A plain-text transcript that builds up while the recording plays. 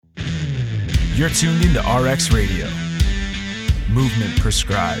You're tuned into RX Radio. Movement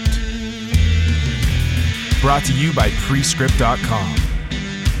prescribed. Brought to you by Prescript.com.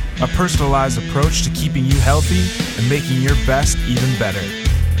 A personalized approach to keeping you healthy and making your best even better.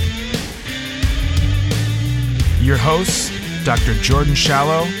 Your hosts, Dr. Jordan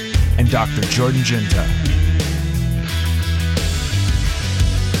Shallow and Dr. Jordan Jinta.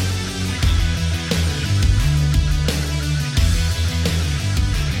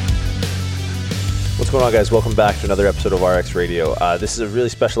 What's going on, guys? Welcome back to another episode of RX Radio. This is a really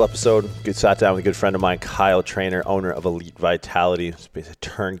special episode. Sat down with a good friend of mine, Kyle Traynor, owner of Elite Vitality. It's a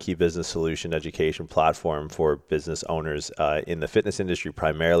turnkey business solution education platform for business owners in the fitness industry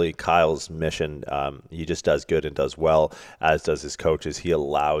primarily. Kyle's mission, he just does good and does well, as does his coaches. He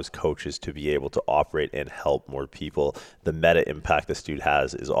allows coaches to be able to operate and help more people. The meta impact this dude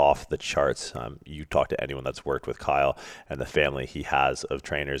has is off the charts. You talk to anyone that's worked with Kyle and the family he has of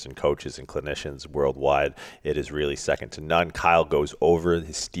trainers and coaches and clinicians worldwide. It is really second to none. Kyle goes over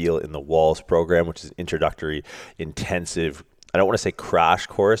his Steel in the Walls program, which is an introductory, intensive, I don't want to say crash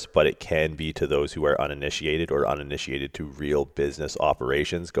course, but it can be to those who are uninitiated or uninitiated to real business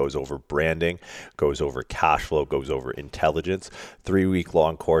operations. Goes over branding, goes over cash flow, goes over intelligence. 3-week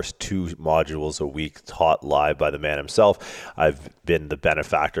long course, 2 modules a week, taught live by the man himself. I've been the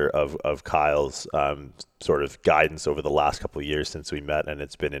benefactor of Kyle's sort of guidance over the last couple of years since we met, and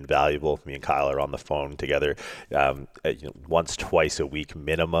it's been invaluable. Me and Kyle are on the phone together once, twice a week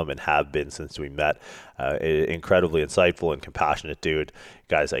minimum, and have been since we met. Incredibly insightful and compassionate dude.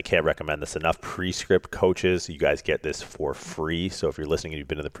 Guys, I can't recommend this enough. Prescript coaches, you guys get this for free. So if you're listening and you've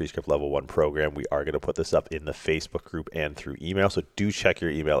been in the Prescript Level 1 program, we are going to put this up in the Facebook group and through email. So do check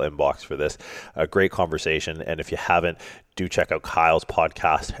your email inbox for this. A great conversation. And if you haven't, do check out Kyle's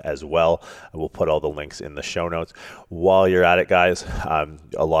podcast as well. We'll put all the links in the show notes. While you're at it, guys,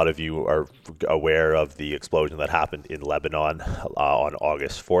 a lot of you are aware of the explosion that happened in Lebanon on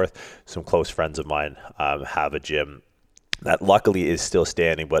August 4th. Some close friends of mine have a gym that luckily is still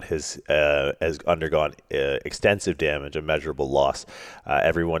standing, but has undergone extensive damage, immeasurable loss.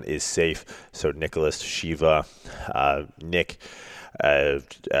 Everyone is safe. So Nicholas, Shiva, Nick,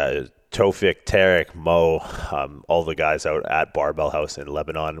 Tofik, Tarek, Mo, all the guys out at Barbell House in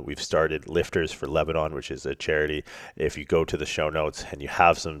Lebanon. We've started Lifters for Lebanon, which is a charity. If you go to the show notes and you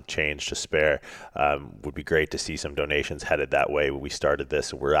have some change to spare, would be great to see some donations headed that way. We started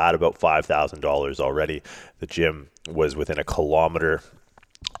this. We're at about $5,000 already. The gym was within a kilometer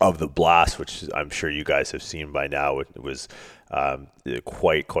of the blast, which I'm sure you guys have seen by now. It was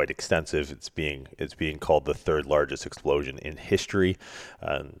quite extensive. It's being called the 3rd largest explosion in history.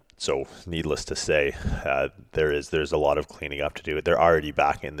 So needless to say, there's a lot of cleaning up to do. They're already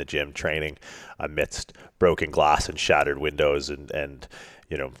back in the gym training amidst broken glass and shattered windows and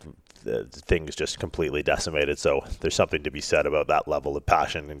things just completely decimated. So there's something to be said about that level of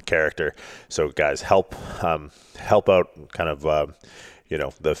passion and character. So guys, help out kind of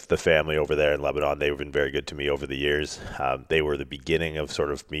the family over there in Lebanon. They've been very good to me over the years. They were the beginning of sort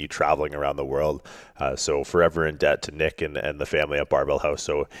of me traveling around the world. So forever in debt to Nick and the family at Barbell House.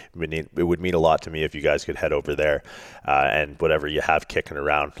 So it would mean a lot to me if you guys could head over there and whatever you have kicking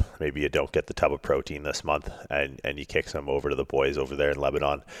around, maybe you don't get the tub of protein this month and you kick some over to the boys over there in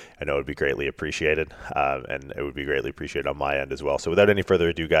Lebanon. I know it would be greatly appreciated, and it would be greatly appreciated on my end as well. So without any further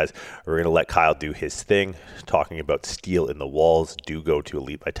ado, guys, we're going to let Kyle do his thing, talking about Steel in the Walls. Do go to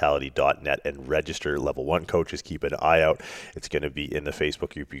elitevitality.net and register. Level 1 coaches, keep an eye out. It's going to be in the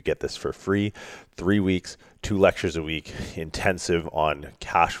Facebook group. You get this for free. 3 weeks, 2 lectures a week, intensive on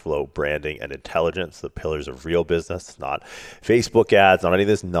cash flow, branding, and intelligence, the pillars of real business, not Facebook ads, not any of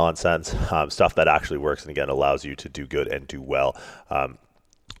this nonsense, stuff that actually works and again allows you to do good and do well.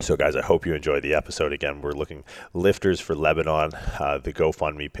 So guys, I hope you enjoy the episode. Again, we're looking Lifters for Lebanon. The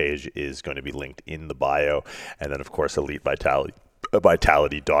GoFundMe page is going to be linked in the bio. And then of course, Elite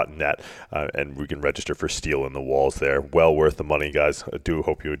Vitality.net, and we can register for Steel in the Walls there. Well worth the money, guys. I do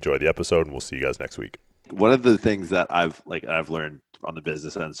hope you enjoy the episode, and we'll see you guys next week. One of the things that I've learned on the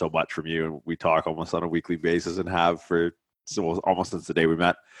business end so much from you, and we talk almost on a weekly basis and have for almost since the day we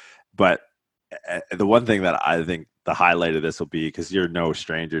met. But the one thing that I think the highlight of this will be, because you're no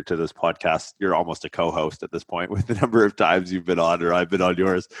stranger to this podcast, you're almost a co-host at this point with the number of times you've been on or I've been on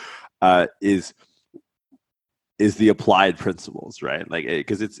yours, is the applied principles, right? Like,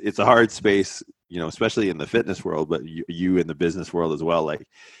 because it's a hard space, especially in the fitness world, but you in the business world as well. Like,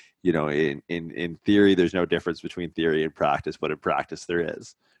 in theory, there's no difference between theory and practice, but in practice there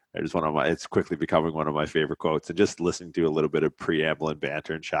is. It's quickly becoming one of my favorite quotes. And just listening to a little bit of preamble and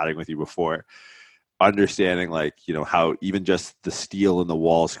banter and chatting with you before, understanding like, how even just the steel in the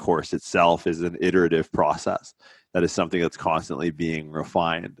walls course itself is an iterative process that is something that's constantly being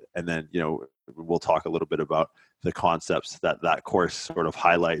refined. And then, we'll talk a little bit about the concepts that course sort of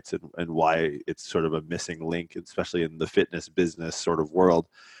highlights and why it's sort of a missing link, especially in the fitness business sort of world.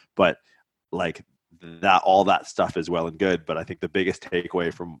 But like that, all that stuff is well and good. But I think the biggest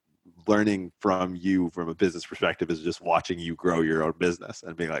takeaway from learning from you from a business perspective is just watching you grow your own business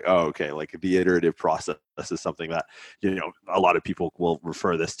and being like, oh, okay, like the iterative process is something that, a lot of people will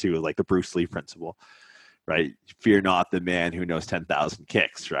refer this to like the Bruce Lee principle, right? Fear not the man who knows 10,000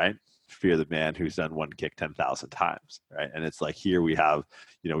 kicks, right? Fear the man who's done one kick 10,000 times, right? And it's like here we have,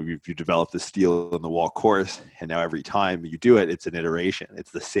 you develop the steel in the wall course, and now every time you do it, it's an iteration.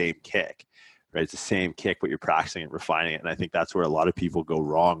 It's the same kick, right? It's the same kick, but you're practicing and refining it. And I think that's where a lot of people go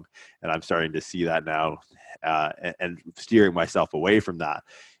wrong. And I'm starting to see that now, and steering myself away from that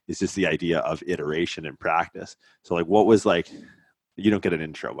is just the idea of iteration and practice. So like, what was like, you don't get an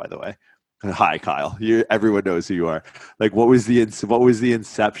intro, by the way. Hi, Kyle. Everyone knows who you are. Like, what was the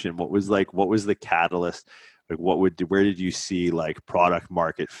inception? What was the catalyst? Like, where did you see like product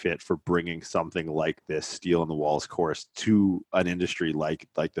market fit for bringing something like this steel in the walls course to an industry like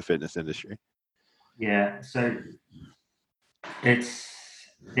the fitness industry? Yeah. So it's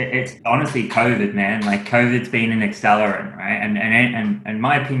honestly COVID, man. Like COVID's been an accelerant, right? And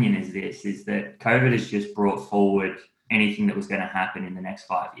my opinion is that COVID has just brought forward anything that was going to happen in the next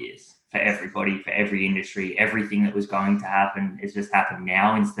 5 years. For everybody, for every industry, everything that was going to happen is just happening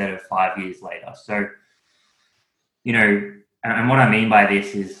now instead of 5 years later. So, and what I mean by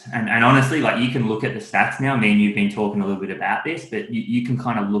this is, and honestly, like you can look at the stats now. Me and you've been talking a little bit about this, but you can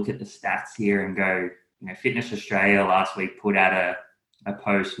kind of look at the stats here and go, Fitness Australia last week put out a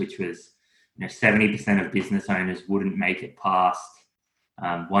post which was, 70% of business owners wouldn't make it past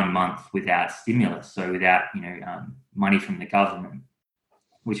 1 month without stimulus. So without, money from the government,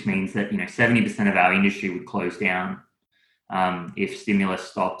 which means that 70% of our industry would close down. If stimulus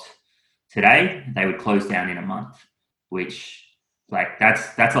stopped today, they would close down in a month, which like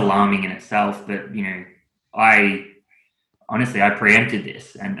that's alarming in itself. But I preempted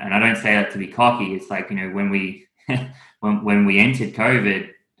this, and I don't say that to be cocky. It's like when we when we entered COVID,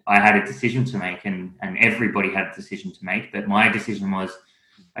 I had a decision to make, and everybody had a decision to make. But my decision was,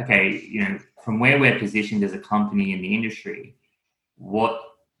 okay, from where we're positioned as a company in the industry, what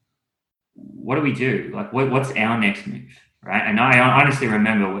do we do? Like, what's our next move, right? And I honestly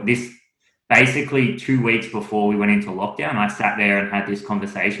remember this basically 2 weeks before we went into lockdown, I sat there and had this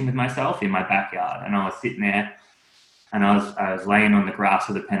conversation with myself in my backyard. And I was sitting there and I was laying on the grass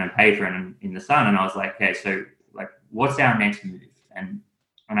with a pen and paper and in the sun. And I was like, okay, so like, what's our next move? And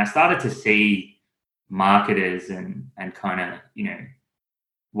I started to see marketers and kind of,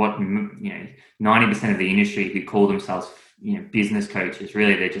 what, 90% of the industry who call themselves business coaches,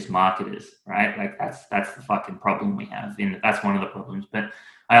 really they're just marketers, right? Like that's the fucking problem we have. That's one of the problems. But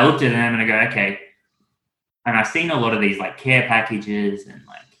I looked at them and I go, okay. And I've seen a lot of these like care packages and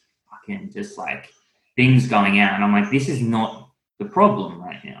like fucking just like things going out. And I'm like, this is not the problem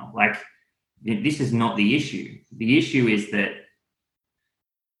right now. Like this is not the issue. The issue is that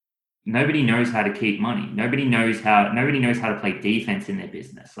nobody knows how to keep money. Nobody knows how to play defense in their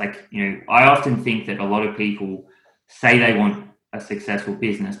business. Like, I often think that a lot of people say they want a successful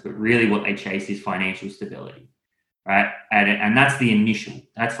business, but really what they chase is financial stability, right? And that's the initial.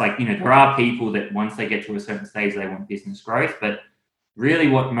 That's like, there are people that once they get to a certain stage, they want business growth, but really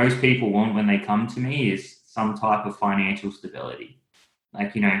what most people want when they come to me is some type of financial stability.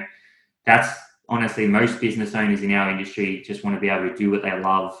 Like, that's honestly most business owners in our industry just want to be able to do what they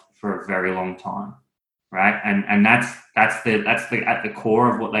love for a very long time, right? And that's at the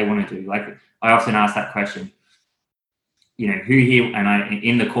core of what they want to do. Like I often ask that question, who here, and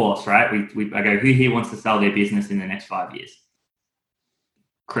in the course, right? I go, who here wants to sell their business in the next 5 years?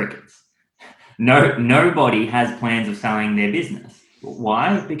 Crickets. Nobody has plans of selling their business.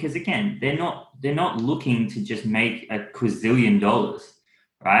 Why? Because again, they're not looking to just make a quazillion dollars,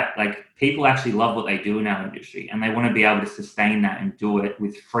 right? Like people actually love what they do in our industry and they want to be able to sustain that and do it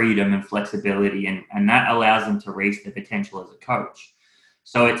with freedom and flexibility. And that allows them to reach their potential as a coach.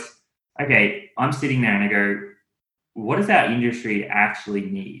 So it's, okay, I'm sitting there and I go, what does our industry actually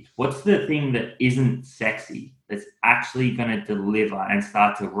need? What's the thing that isn't sexy that's actually going to deliver and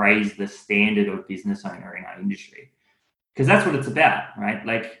start to raise the standard of business owner in our industry? Because that's what it's about, right?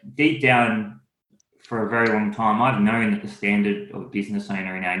 Like deep down, for a very long time, I've known that the standard of business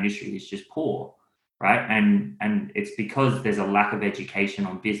owner in our industry is just poor, right? And it's because there's a lack of education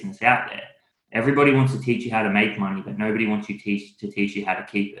on business out there. Everybody wants to teach you how to make money, but nobody wants to teach you how to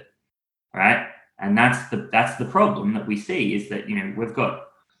keep it, right? And that's the problem that we see, is that, we've got,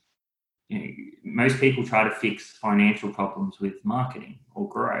 most people try to fix financial problems with marketing or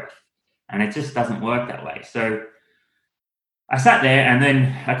growth, and it just doesn't work that way. So I sat there, and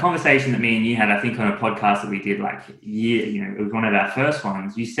then a conversation that me and you had, I think on a podcast that we did it was one of our first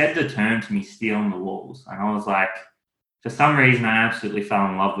ones. You said the term to me, steel on the walls. And I was like, for some reason, I absolutely fell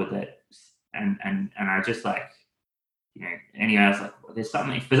in love with it. And I just anyway, I was like, well, there's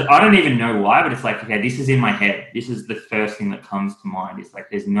something, I don't even know why, but it's like, okay, this is in my head. This is the first thing that comes to mind. It's like,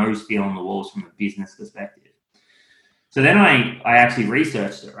 there's no steel on the walls from a business perspective. So then I actually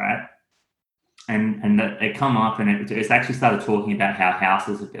researched it, right? And it come up, and it's actually started talking about how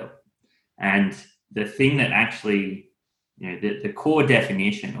houses are built. And the thing that actually, the core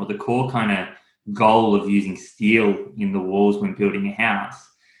definition, or the core kind of goal of using steel in the walls when building a house,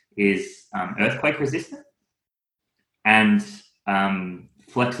 is earthquake resistant and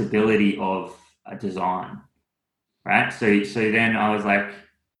flexibility of a design, right? So then I was like,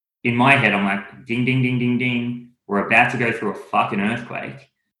 in my head, I'm like, ding, ding, ding, ding, ding. We're about to go through a fucking earthquake,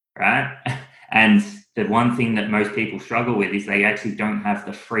 right? And the one thing that most people struggle with is they actually don't have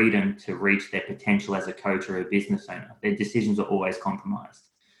the freedom to reach their potential as a coach or a business owner. Their decisions are always compromised.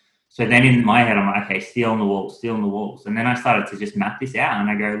 So then in my head, I'm like, okay, steel on the walls, steel on the walls. And then I started to just map this out, and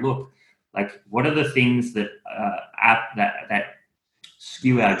I go, look, like, what are the things that that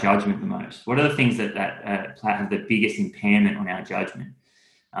skew our judgment the most? What are the things that have the biggest impairment on our judgment?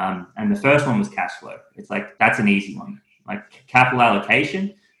 And the first one was cash flow. It's like, that's an easy one. Like capital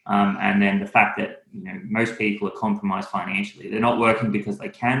allocation. And then the fact that, most people are compromised financially. They're not working because they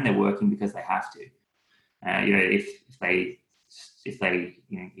can, they're working because they have to.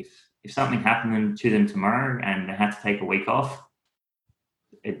 If something happened to them tomorrow and they had to take a week off,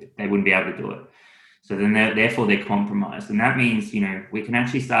 they wouldn't be able to do it. So then therefore they're compromised. And that means, we can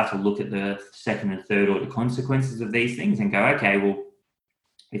actually start to look at the second and third order consequences of these things and go, okay, well,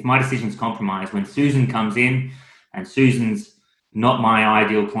 if my decision's compromised, when Susan comes in and Susan's not my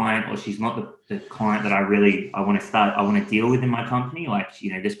ideal client, or she's not the client that I want to deal with in my company,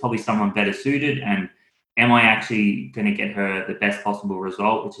 there's probably someone better suited, and am I actually going to get her the best possible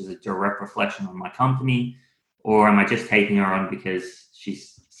result, which is a direct reflection on my company, or am I just taking her on because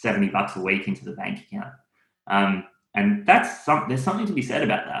she's $70 a week into the bank account? And there's something to be said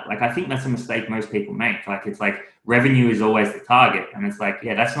about that. Like, I think that's a mistake most people make. Like, it's like revenue is always the target, and it's like,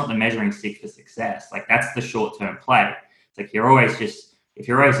 yeah, that's not the measuring stick for success. Like, that's the short-term play. It's like, if you're always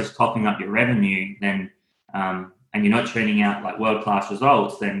just topping up your revenue, then and you're not churning out like world-class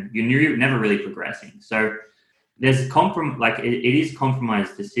results, then you're never really progressing. So there's it is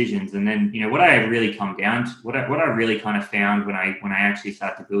compromised decisions. And then, what I really come down to, what I really kind of found when I actually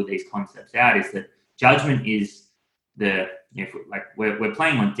start to build these concepts out, is that judgment is if we're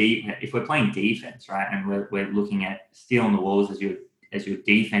playing if we're playing defense, right, and we're looking at steel on the walls as your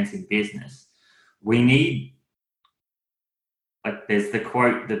defense in business, we need, like, there's the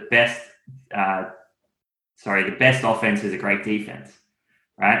quote, the best offense is a great defense,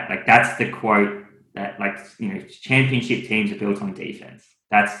 right? Like, that's the quote that, championship teams are built on defense.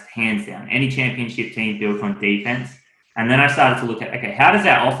 That's hands down. Any championship team built on defense. And then I started to look at, okay, how does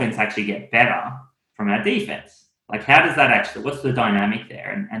our offense actually get better from our defense? Like, how does that actually, what's the dynamic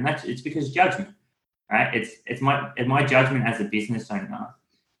there? And it's because judgment, right? It's my judgment as a business owner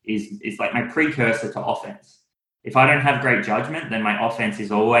is like my precursor to offense. If I don't have great judgment, then my offense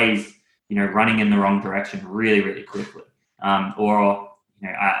is always, running in the wrong direction really, really quickly.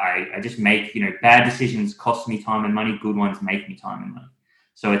 I just make, bad decisions cost me time and money. Good ones make me time and money.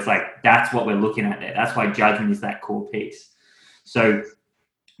 So it's like, that's what we're looking at there. That's why judgment is that core piece. So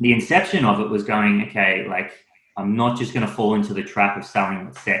the inception of it was going, okay, like, I'm not just going to fall into the trap of selling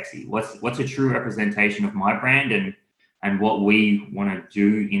what's sexy. What's a true representation of my brand and what we want to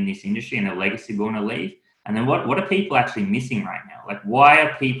do in this industry and the legacy we want to leave? And then what are people actually missing right now? Like, why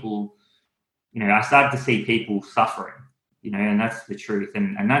are people, I started to see people suffering, and that's the truth.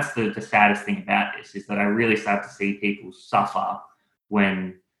 And that's the saddest thing about this, is that I really started to see people suffer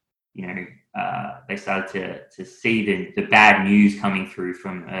when, they started to see the bad news coming through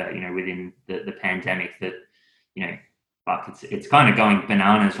from, within the pandemic, that, it's kind of going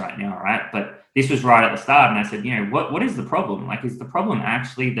bananas right now, right? But this was right at the start. And I said, what is the problem? Like, is the problem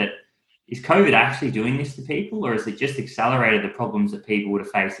actually that, is COVID actually doing this to people, or is it just accelerated the problems that people would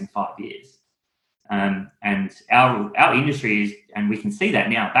have faced in 5 years? And our industry is, and we can see that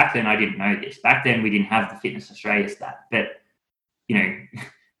now. Back then, I didn't know this. Back then, we didn't have the Fitness Australia stat. But,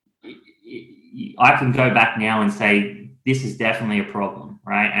 I can go back now and say this is definitely a problem,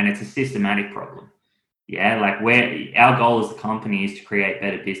 right? And it's a systematic problem. Yeah, like our goal as a company is to create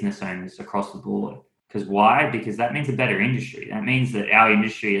better business owners across the board. Because why? Because that means a better industry. That means that our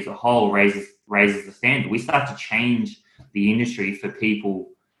industry as a whole raises the standard. We start to change the industry for people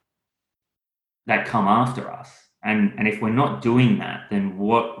that come after us. And if we're not doing that, then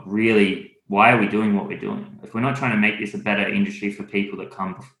why are we doing what we're doing? If we're not trying to make this a better industry for people that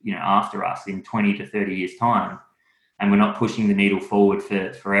come, after us in 20 to 30 years time, and we're not pushing the needle forward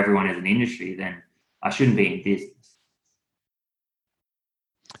for everyone as an industry, then I shouldn't be in business.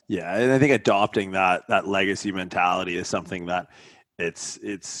 Yeah, and I think adopting that legacy mentality is something that it's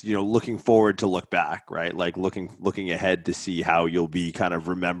looking forward to look back, right? Like looking ahead to see how you'll be kind of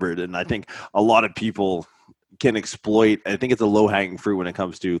remembered. And I think a lot of people can exploit. I think it's a low hanging fruit when it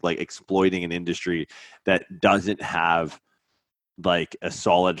comes to like exploiting an industry that doesn't have like a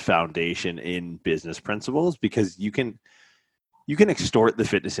solid foundation in business principles, because you can extort the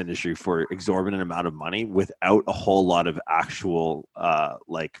fitness industry for exorbitant amount of money without a whole lot of actual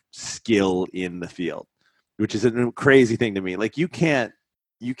like skill in the field, which is a crazy thing to me. Like you can't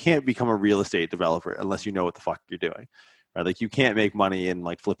become a real estate developer unless you know what the fuck you're doing, right? Like you can't make money in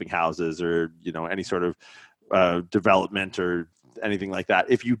like flipping houses or any sort of development or anything like that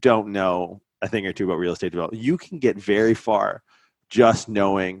if you don't know a thing or two about real estate development. You can get very far just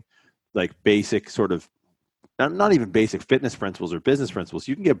knowing like basic sort of, not even basic fitness principles or business principles.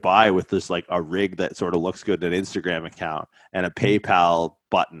 You can get by with this like a rig that sort of looks good, an Instagram account and a PayPal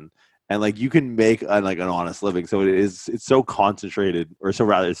button, and like you can make an honest living. So it's so concentrated, or so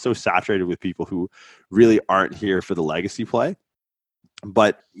rather it's so saturated with people who really aren't here for the legacy play.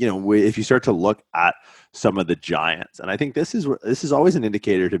 But if you start to look at some of the giants, and I think this is always an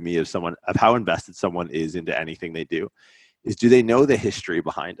indicator to me of how invested someone is into anything they do, is do they know the history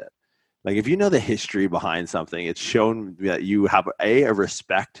behind it? Like if you know the history behind something, it's shown that you have a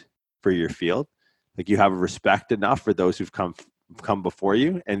respect for your field. Like you have a respect enough for those who've come before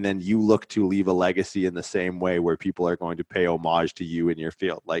you, and then you look to leave a legacy in the same way where people are going to pay homage to you in your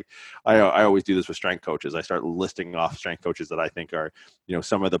field. Like I always do this with strength coaches. I start listing off strength coaches that I think are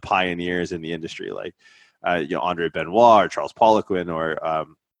some of the pioneers in the industry, like Andre Benoit or Charles Poliquin or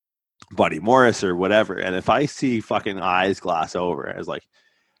Buddy Morris or whatever. And if I see fucking eyes glass over, I was like,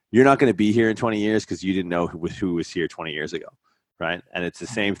 you're not going to be here in 20 years because you didn't know who was here 20 years ago. Right. And it's the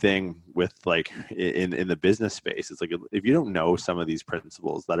same thing with like in the business space. It's like, if you don't know some of these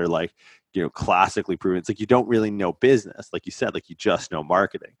principles that are like, classically proven, it's like, you don't really know business. Like you said, like you just know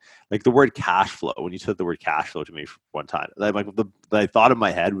marketing. Like the word cash flow, when you said the word cash flow to me one time, like I thought in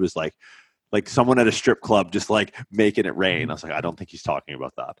my head was like someone at a strip club, just like making it rain. I was like, I don't think he's talking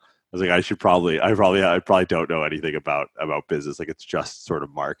about that. I was like, I probably don't know anything about business. Like it's just sort of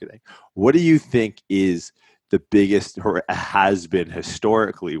marketing. What do you think is the biggest, or has been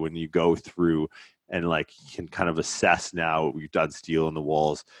historically, when you go through and like can kind of assess now, we've done steel in the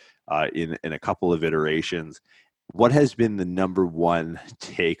walls in a couple of iterations, what has been the number one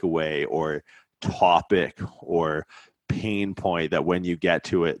takeaway or topic or pain point that when you get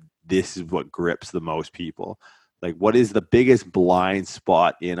to it, this is what grips the most people? Like what is the biggest blind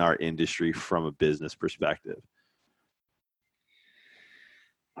spot in our industry from a business perspective?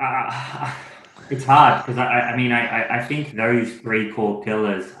 It's hard because I think those three core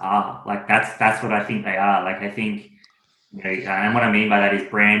pillars are like, that's what I think they are. Like I think, and what I mean by that is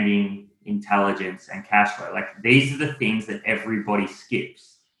branding, intelligence, and cash flow. Like these are the things that everybody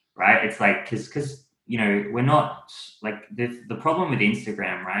skips, right? It's like, because we're not like the problem with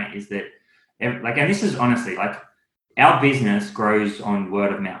Instagram, right? Is that like, and this is honestly like, our business grows on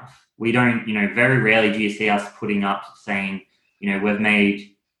word of mouth. We don't, very rarely do you see us putting up saying, we've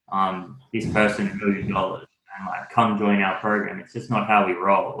made this person $1 million and like come join our program. It's just not how we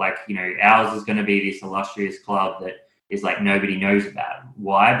roll. Like, ours is going to be this illustrious club that is like nobody knows about.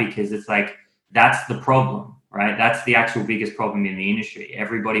 Why? Because it's like, that's the problem, right? That's the actual biggest problem in the industry.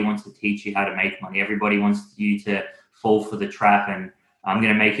 Everybody wants to teach you how to make money. Everybody wants you to fall for the trap and I'm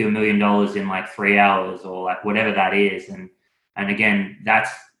going to make you $1 million in like 3 hours or like whatever that is. And again, that's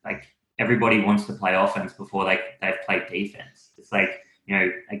like, everybody wants to play offense before they've played defense. It's like,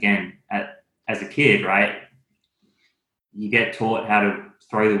 again, as a kid, right, you get taught how to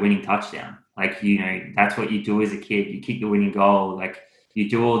throw the winning touchdown. Like, that's what you do as a kid. You kick the winning goal. Like you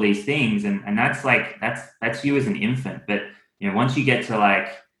do all these things. And that's like, that's you as an infant. But, once you get to like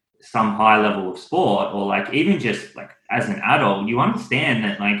some high level of sport, or like even just like as an adult, you understand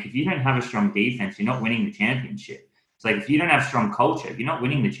that like, if you don't have a strong defense, you're not winning the championship. It's like, if you don't have strong culture, you're not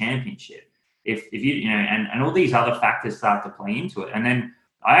winning the championship. If you, and all these other factors start to play into it. And then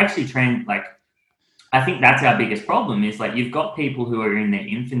I actually I think that's our biggest problem is like, you've got people who are in their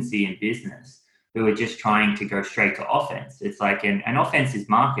infancy in business who are just trying to go straight to offense. It's like, and offense is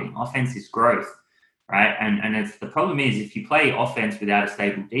marketing, offense is growth, right? And it's the problem is if you play offense without a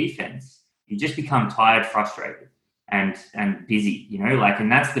stable defense, you just become tired, frustrated, and busy,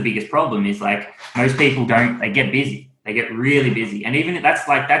 and that's the biggest problem is like most people they get busy. They get really busy. And even that's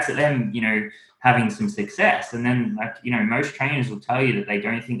them, having some success. And then most trainers will tell you that they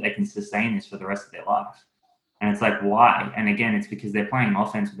don't think they can sustain this for the rest of their life. And it's like, why? And again, it's because they're playing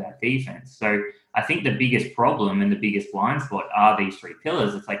offense without defense. So I think the biggest problem and the biggest blind spot are these three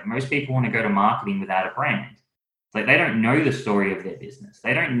pillars. It's like most people want to go to marketing without a brand. It's like they don't know the story of their business.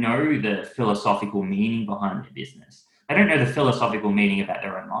 They don't know the philosophical meaning behind their business. They don't know the philosophical meaning about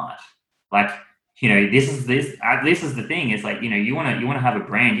their own life. Like, this is the thing. It's like, you want to have a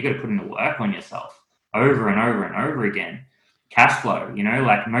brand, you got to put in the work on yourself over and over and over again. Cash flow,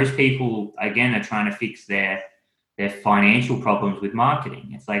 like most people, again, are trying to fix their financial problems with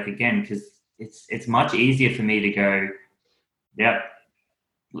marketing. It's like, again, because it's much easier for me to go, yep,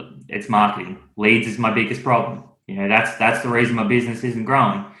 it's marketing. Leads is my biggest problem. That's the reason my business isn't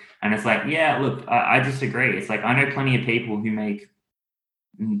growing. And it's like, yeah, look, I disagree. It's like, I know plenty of people who make,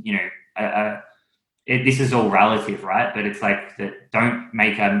 this is all relative, right? But it's like that don't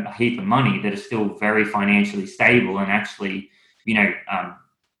make a heap of money that are still very financially stable and actually,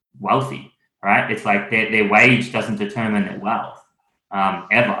 wealthy, right? It's like their wage doesn't determine their wealth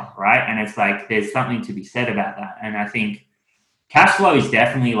ever, right? And it's like there's something to be said about that. And I think cash flow is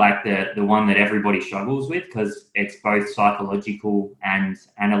definitely like the one that everybody struggles with because it's both psychological and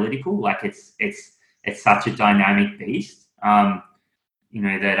analytical. Like it's such a dynamic beast.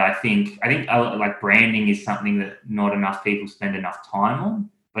 That I think like branding is something that not enough people spend enough time on.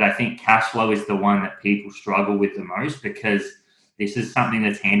 But I think cash flow is the one that people struggle with the most because this is something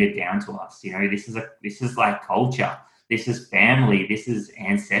that's handed down to us. This is like culture. This is family. This is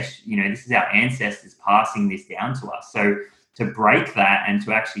ancestry. This is our ancestors passing this down to us. So to break that and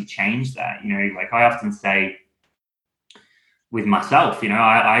to actually change that, like I often say with myself,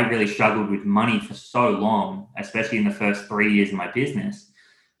 I really struggled with money for so long, especially in the first 3 years of my business.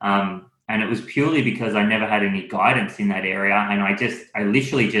 And it was purely because I never had any guidance in that area. And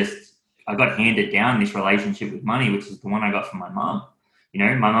I got handed down this relationship with money, which is the one I got from my mom.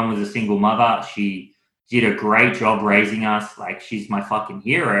 My mom was a single mother. She did a great job raising us. Like she's my fucking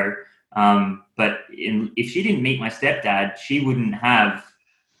hero. But if she didn't meet my stepdad, she wouldn't have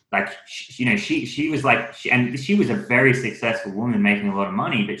she was like, she was a very successful woman making a lot of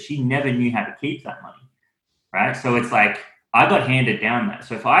money, but she never knew how to keep that money. Right. So it's like, I got handed down that.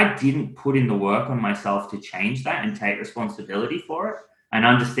 So if I didn't put in the work on myself to change that and take responsibility for it and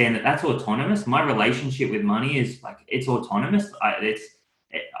understand that that's autonomous, my relationship with money is like, it's autonomous. I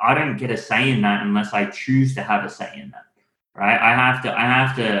don't get a say in that unless I choose to have a say in that. Right. I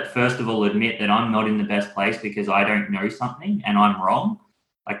have to first of all admit that I'm not in the best place because I don't know something and I'm wrong.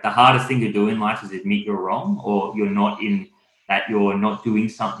 Like the hardest thing to do in life is admit you're wrong or you're not doing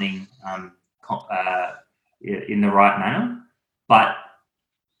something in the right manner. But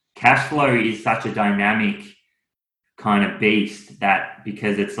cash flow is such a dynamic kind of beast that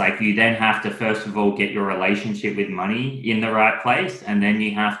because it's like you then have to first of all get your relationship with money in the right place, and then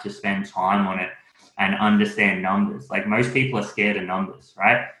you have to spend time on it and understand numbers. Like most people are scared of numbers,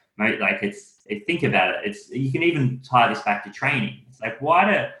 right? Like think about it. You can even tie this back to training. It's like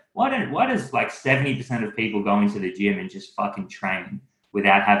why does like 70% of people go into the gym and just fucking train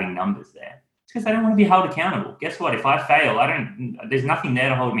without having numbers there? It's because they don't want to be held accountable. Guess what? If I fail, there's nothing there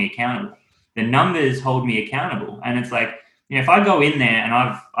to hold me accountable. The numbers hold me accountable. And it's like, if I go in there and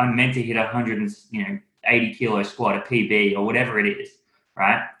I'm meant to hit 180 kilo squat, a PB or whatever it is,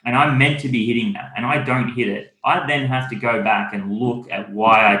 right? And I'm meant to be hitting that and I don't hit it. I then have to go back and look at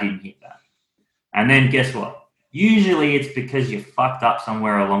why I didn't hit that. And then guess what? Usually it's because you fucked up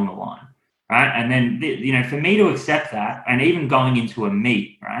somewhere along the line, right? And then, for me to accept that and even going into a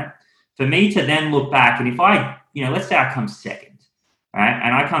meet, right? For me to then look back and if I, let's say I come second, right?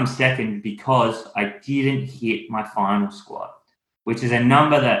 And I come second because I didn't hit my final squat, which is a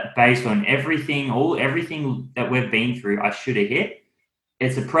number that based on everything that we've been through, I should have hit.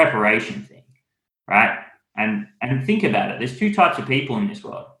 It's a preparation thing, right? And think about it. There's two types of people in this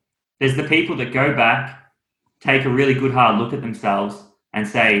world. There's the people that go back, take a really good hard look at themselves and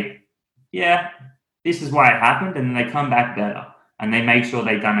say, yeah, this is why it happened. And then they come back better and they make sure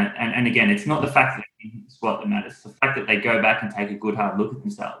they've done it. And again, it's not the fact that they hit the squat that matters. It's the fact that they go back and take a good hard look at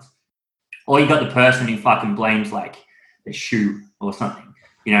themselves. Or you got the person who fucking blames like the shoe or something,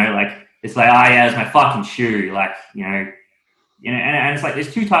 like it's like, oh yeah, it's my fucking shoe. Like, and it's like,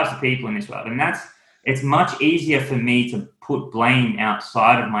 there's two types of people in this world. And it's much easier for me to put blame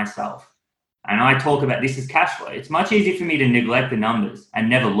outside of myself and I talk about this as cash flow, it's much easier for me to neglect the numbers and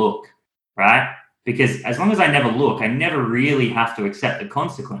never look, right? Because as long as I never look, I never really have to accept the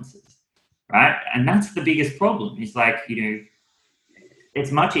consequences, right? And that's the biggest problem. It's like,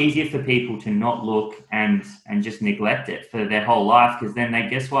 it's much easier for people to not look and just neglect it for their whole life, because then they,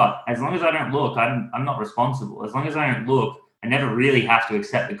 guess what? As long as I don't look, I'm not responsible. As long as I don't look, I never really have to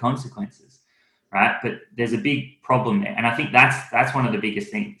accept the consequences, right? But there's a big problem there, and I think that's one of the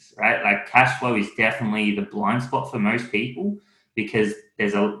biggest things, right? Like cash flow is definitely the blind spot for most people, because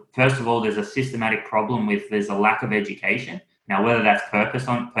first of all, there's a systematic problem with, there's a lack of education. Now, whether that's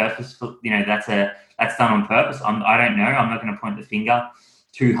purposeful, that's done on purpose, I don't know. I'm not going to point the finger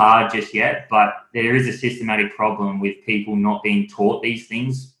too hard just yet, but there is a systematic problem with people not being taught these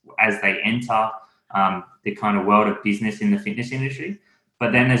things as they enter the kind of world of business in the fitness industry.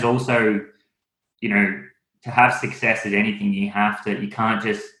 But then there's also, to have success at anything, you can't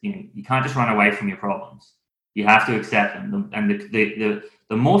just run away from your problems. You have to accept them. And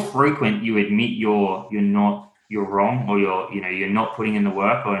the more frequent you admit you're wrong, or you're not putting in the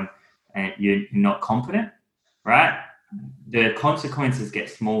work, and you're not confident, right? The consequences get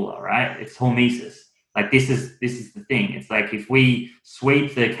smaller, right? It's hormesis. Like this is the thing. It's like if we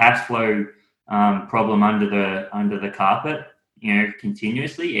sweep the cash flow problem under the carpet,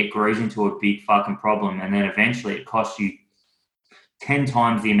 continuously, it grows into a big fucking problem, and then eventually it costs you 10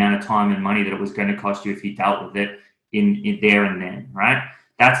 times the amount of time and money that it was going to cost you if you dealt with it in there and then, right?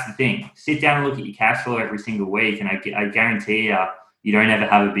 That's the thing. Sit down and look at your cash flow every single week, and I guarantee you don't ever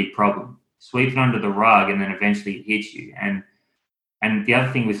have a big problem. Sweep it under the rug, and then eventually it hits you. And the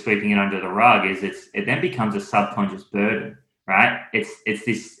other thing with sweeping it under the rug is it then becomes a subconscious burden, right?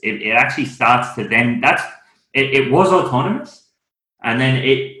 It actually starts to then, it was autonomous, and then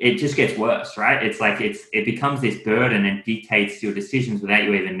it just gets worse, right? It's like it becomes this burden and dictates your decisions without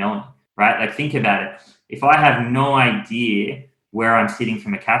you even knowing, right? Like think about it. If I have no idea where I'm sitting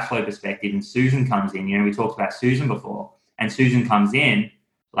from a cash flow perspective, and Susan comes in, we talked about Susan before, and Susan comes in,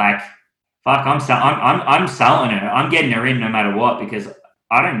 like, fuck, I'm selling her. I'm getting her in no matter what, because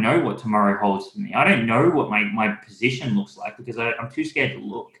I don't know what tomorrow holds for me. I don't know what my position looks like, because I'm too scared to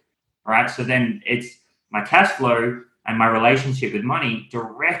look, right? So then it's my cash flow and my relationship with money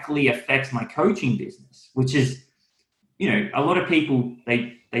directly affects my coaching business, which is, a lot of people,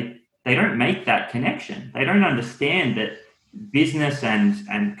 they don't make that connection. They don't understand that business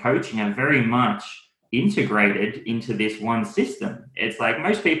and coaching are very much integrated into this one system. It's like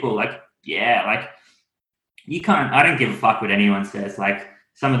most people you can't, I don't give a fuck what anyone says. Like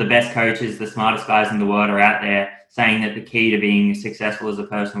some of the best coaches, the smartest guys in the world are out there saying that the key to being successful as a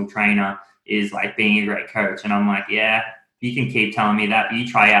personal trainer is like being a great coach. And I'm like, yeah, you can keep telling me that. You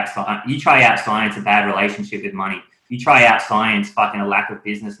try out science, a bad relationship with money. You try out science, fucking a lack of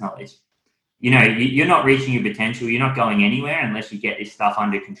business knowledge. You're not reaching your potential. You're not going anywhere unless you get this stuff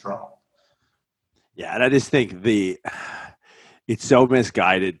under control. Yeah, and I just think it's so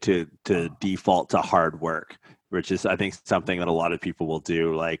misguided to default to hard work, which is, I think, something that a lot of people will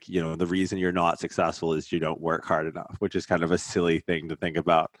do. Like, the reason you're not successful is you don't work hard enough, which is kind of a silly thing to think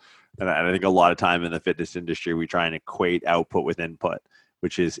about. And I think a lot of time in the fitness industry, we try and equate output with input,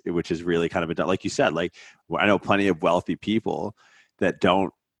 which is really kind of like you said. Like, I know plenty of wealthy people that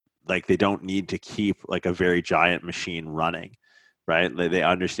don't need to keep like a very giant machine running, right? They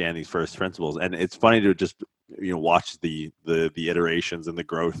understand these first principles, and it's funny to just watch the iterations and the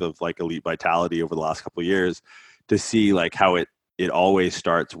growth of like Elite Vitality over the last couple of years, to see like how it always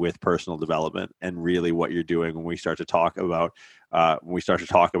starts with personal development, and really what you're doing when we start to talk about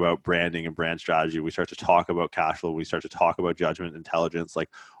branding and brand strategy, we start to talk about cash flow, we start to talk about judgment intelligence. Like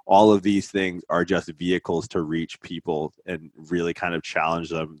all of these things are just vehicles to reach people and really kind of challenge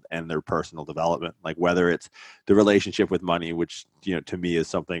them and their personal development. Like whether it's the relationship with money, which to me is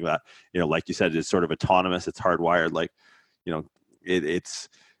something that like you said, is sort of autonomous, it's hardwired. Like it's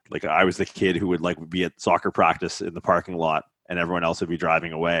like I was the kid who would like be at soccer practice in the parking lot, and everyone else would be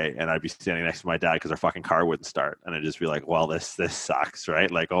driving away, and I'd be standing next to my dad because our fucking car wouldn't start, and I'd just be like, well, this sucks,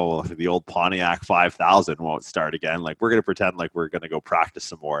 right? Like, oh, the old Pontiac 5000 won't start again. Like, we're gonna pretend like we're gonna go practice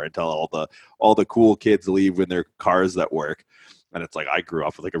some more until all the cool kids leave in their cars that work. And it's like, I grew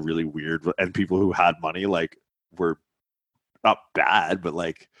up with like a really weird, and people who had money like were not bad, but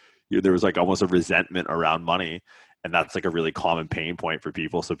like there was like almost a resentment around money, and that's like a really common pain point for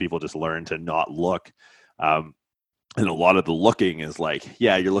people. So people just learn to not look. And a lot of the looking is like,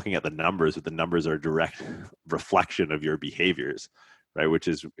 yeah, you're looking at the numbers, but the numbers are a direct reflection of your behaviors, right?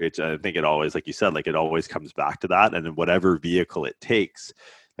 I think it always, like you said, like it always comes back to that. And then whatever vehicle it takes,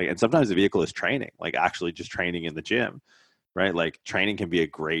 like, and sometimes the vehicle is training, like actually just training in the gym. right? Like training can be a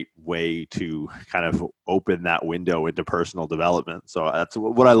great way to kind of open that window into personal development. So that's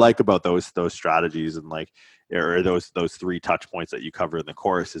what I like about those strategies, and like, or those 3 touch points that you cover in the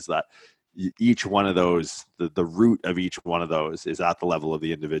course, is that each one of those, the root of each one of those is at the level of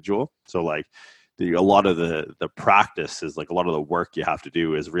the individual. So like a lot of the practice is like, a lot of the work you have to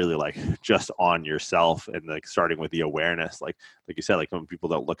do is really like just on yourself, and like starting with the awareness, like you said, like when people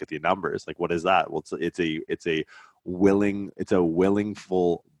don't look at the numbers, like what is that? Well, it's a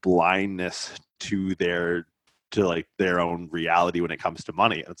willingful blindness to their own reality when it comes to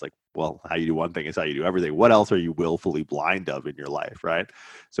money. And it's like, well, how you do one thing is how you do everything. What else are you willfully blind of in your life, right?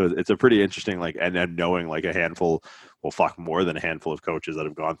 So it's a pretty interesting, like, and then knowing like a handful, more than a handful of coaches that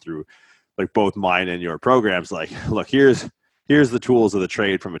have gone through like both mine and your programs, like, look, here's the tools of the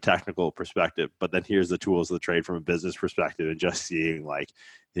trade from a technical perspective, but then here's the tools of the trade from a business perspective, and just seeing like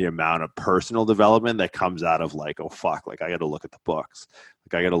the amount of personal development that comes out of like, oh fuck, like I got to look at the books,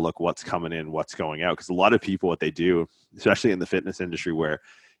 like I got to look what's coming in, what's going out. Because a lot of people, what they do, especially in the fitness industry, where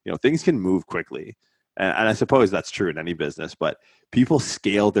things can move quickly, and I suppose that's true in any business, but people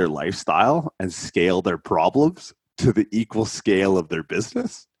scale their lifestyle and scale their problems to the equal scale of their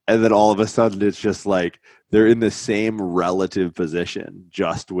business. And then all of a sudden it's just like they're in the same relative position,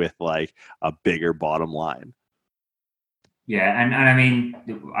 just with like a bigger bottom line. Yeah, and I mean,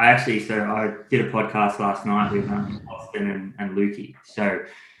 I did a podcast last night with Austin and Lukey. So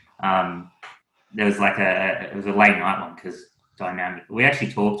there was like it was a late night one because dynamic. We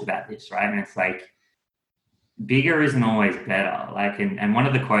actually talked about this, right? And it's like, bigger isn't always better. Like, and one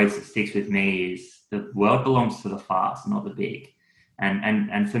of the quotes that sticks with me is, the world belongs to the fast, not the big.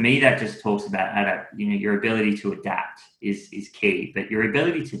 And for me, that just talks about your ability to adapt is key, but your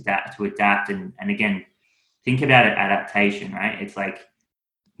ability to adapt and again, think about it, adaptation, right? It's like,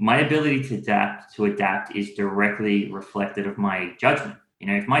 my ability to adapt is directly reflected of my judgment.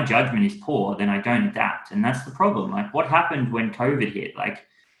 If my judgment is poor, then I don't adapt. And that's the problem. Like, what happened when COVID hit? Like,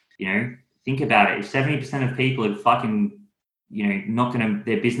 think about it. If 70% of people are fucking,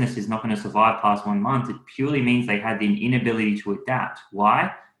 their business is not going to survive past 1 month, it purely means they had the inability to adapt.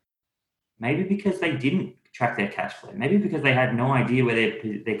 Why? Maybe because they didn't track their cash flow. Maybe because they had no idea where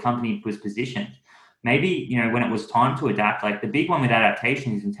their company was positioned. Maybe, when it was time to adapt, like the big one with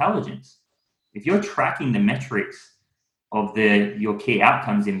adaptation is intelligence. If you're tracking the metrics of your key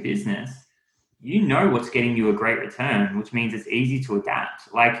outcomes in business, what's getting you a great return, which means it's easy to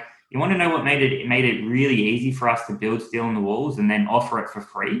adapt. Like, you want to know what made it really easy for us to build Steel in the Walls and then offer it for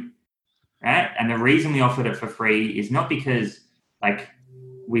free, right? And the reason we offered it for free is not because like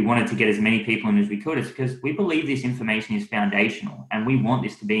we wanted to get as many people in as we could. It's because we believe this information is foundational and we want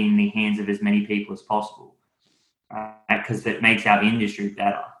this to be in the hands of as many people as possible, right? Because it makes our industry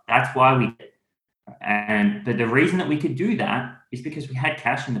better. That's why we did it. But the reason that we could do that is because we had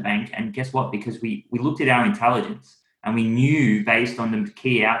cash in the bank. And guess what? Because we looked at our intelligence and we knew, based on the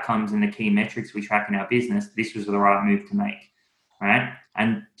key outcomes and the key metrics we track in our business, this was the right move to make, right?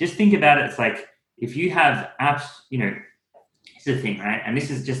 And just think about it. It's like, if you have apps, here's the thing, right? And this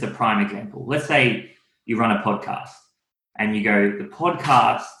is just a prime example. Let's say you run a podcast and you go, the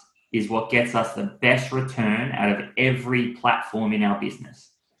podcast is what gets us the best return out of every platform in our business.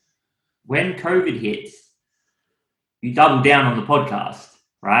 When COVID hits, you double down on the podcast,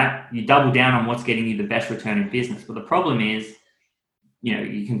 right? You double down on what's getting you the best return in business. But the problem is,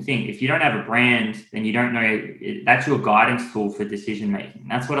 you can think, if you don't have a brand, then you don't know. That's your guidance tool for decision making.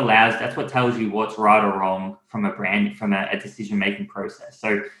 That's what tells you what's right or wrong from a brand, from a decision making process.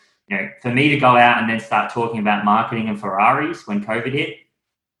 So, for me to go out and then start talking about marketing and Ferraris when COVID hit,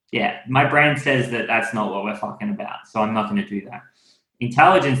 yeah, my brand says that that's not what we're fucking about. So I'm not going to do that.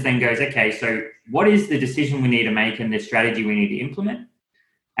 Intelligence then goes, okay, so what is the decision we need to make and the strategy we need to implement?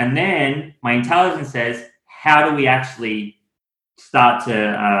 And then my intelligence says, how do we actually start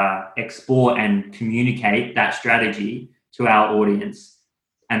to export and communicate that strategy to our audience?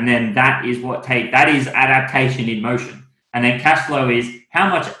 And then that is adaptation in motion. And then cash flow is, how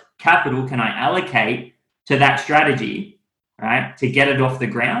much capital can I allocate to that strategy, right, to get it off the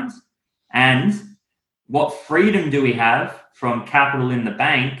ground? And what freedom do we have from capital in the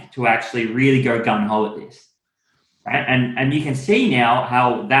bank to actually really go gung-ho at this, right? And you can see now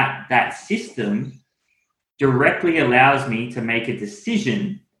how that system directly allows me to make a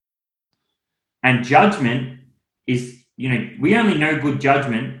decision. And judgment is, we only know good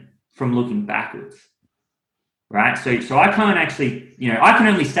judgment from looking backwards, right? So I can't actually, I can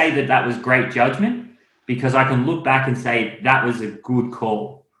only say that was great judgment because I can look back and say that was a good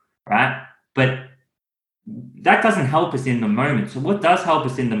call, right? But that doesn't help us in the moment. So what does help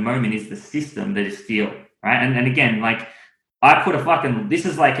us in the moment is the system that is Steel, right? And again, like, I put this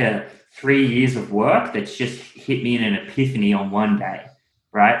is like a 3 years of work that's just hit me in an epiphany on one day,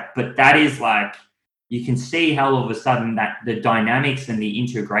 right? But that is like, you can see how all of a sudden that the dynamics and the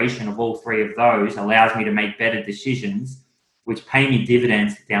integration of all three of those allows me to make better decisions, which pay me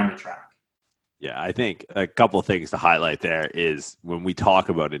dividends down the track. Yeah, I think a couple of things to highlight there is when we talk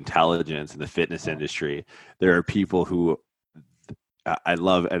about intelligence in the fitness industry, there are people who I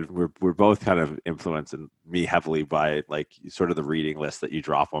love, and we're both kind of influencing me heavily by like sort of the reading list that you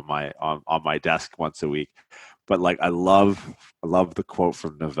drop on my desk once a week. But like I love the quote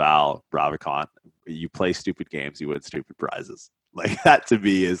from Naval Ravikant: "You play stupid games, you win stupid prizes." Like that to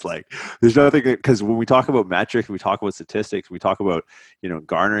me is like, there's nothing, because when we talk about metrics, we talk about statistics, we talk about, you know,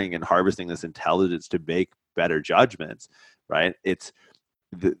 garnering and harvesting this intelligence to make better judgments, right? It's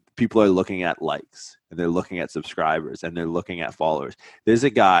the people are looking at likes, and they're looking at subscribers, and they're looking at followers. There's a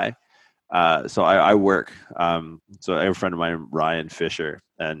guy, so I work, so I have a friend of mine, Ryan Fisher,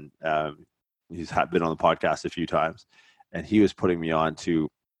 and he's been on the podcast a few times, and he was putting me on to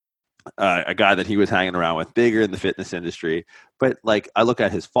a guy that he was hanging around with, bigger in the fitness industry, but like I look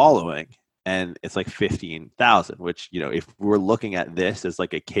at his following and it's like 15,000, which, you know, if we're looking at this as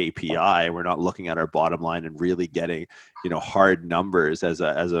like a KPI, we're not looking at our bottom line and really getting, you know, hard numbers as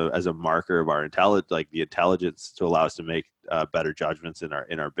a marker of our intelligence, like the intelligence to allow us to make better judgments in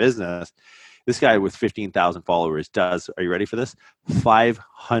our business. This guy with 15,000 followers does, are you ready for this?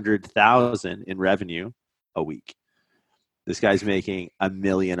 500,000 in revenue a week. This guy's making $1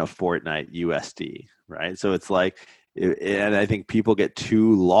 million a fortnight USD, right? So it's like, and I think people get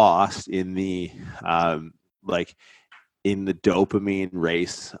too lost in the like in the dopamine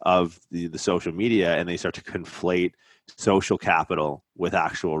race of the social media, and they start to conflate social capital with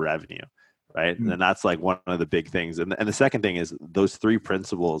actual revenue, right? Mm-hmm. And that's like one of the big things. And the second thing is those three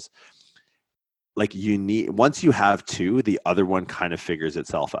principles. Like you need, once you have two, the other one kind of figures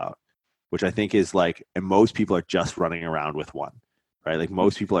itself out, which I think is like, and most people are just running around with one, right? Like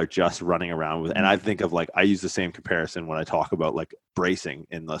most people are just running around with, and I think of like, I use the same comparison when I talk about like bracing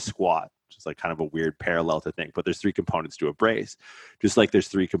in the squat, which is like kind of a weird parallel to think, but there's three components to a brace. Just like there's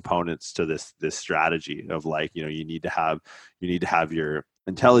three components to this strategy of like, you know, you need to have your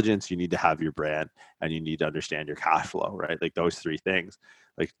intelligence, you need to have your brand, and you need to understand your cash flow, right? Like those three things.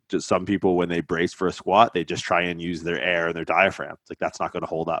 Like just some people, when they brace for a squat, they just try and use their air and their diaphragm. It's like, that's not going to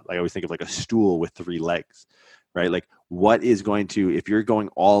hold up. I always think of like a stool with three legs, right? Like what is going to, if you're going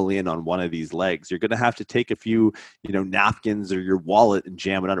all in on one of these legs, you're going to have to take a few, you know, napkins or your wallet and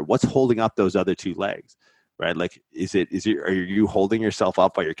jam it under. What's holding up those other two legs, right? Like, are you holding yourself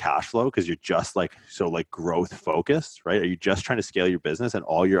up by your cash flow because you're just like, so like growth focused, right? Are you just trying to scale your business, and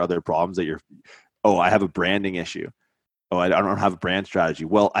all your other problems that I have a branding issue. Oh, I don't have a brand strategy.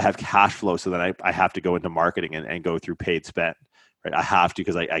 Well, I have cash flow, so then I have to go into marketing and go through paid spend, right? I have to,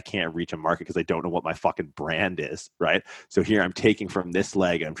 because I can't reach a market because I don't know what my fucking brand is, right? So here I'm taking from this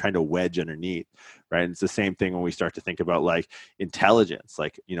leg and I'm trying to wedge underneath, right? And it's the same thing when we start to think about like intelligence,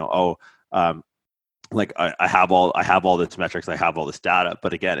 like, you know, like I have all this metrics, I have all this data,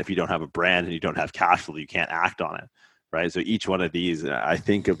 but again, if you don't have a brand and you don't have cash flow, you can't act on it. Right. So each one of these, I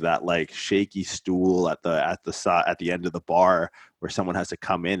think of that like shaky stool at the end of the bar where someone has to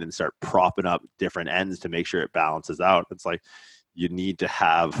come in and start propping up different ends to make sure it balances out. It's like I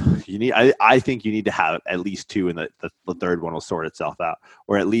think you need to have at least two, and the third one will sort itself out,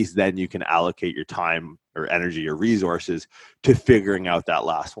 or at least then you can allocate your time or energy or resources to figuring out that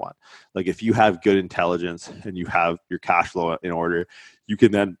last one. Like if you have good intelligence and you have your cash flow in order, you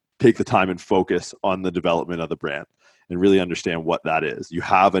can then take the time and focus on the development of the brand and really understand what that is. You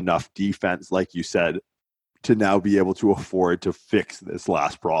have enough defense, like you said, to now be able to afford to fix this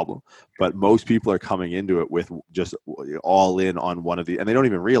last problem. But most people are coming into it with just all in on one of the, and they don't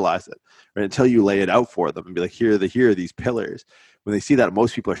even realize it, right? Until you lay it out for them and be like, here are these pillars. When they see that,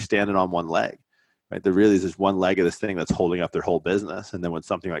 most people are standing on one leg, right? There really is this one leg of this thing that's holding up their whole business. And then when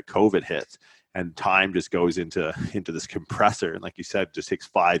something like COVID hits and time just goes into this compressor, and like you said, just takes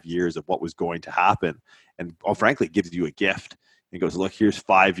 5 years of what was going to happen, and frankly gives you a gift and goes, look, here's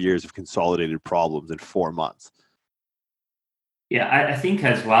 5 years of consolidated problems in 4 months. Yeah, I think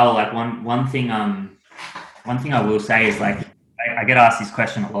as well, like one thing I will say is like, I get asked this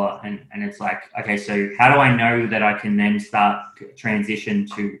question a lot, and it's like, okay, so how do I know that I can then start transition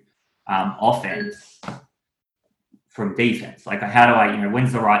to offense from defense? Like, how do I,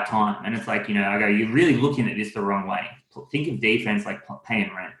 when's the right time? And it's like, I go, you're really looking at this the wrong way. Think of defense like paying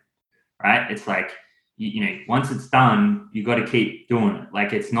rent, right? It's like, once it's done, you got to keep doing it.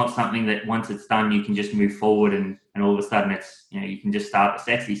 Like, it's not something that once it's done, you can just move forward and all of a sudden it's, you can just start the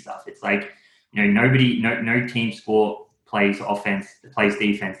sexy stuff. It's like, no team sport plays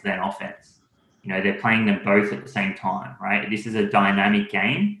defense, then offense. They're playing them both at the same time, right? This is a dynamic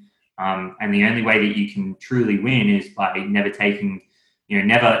game. And the only way that you can truly win is by never taking,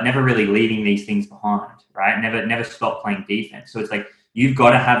 never really leaving these things behind, right? Never stop playing defense. So it's like, you've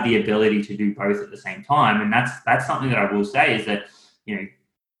got to have the ability to do both at the same time. And that's something that I will say is that,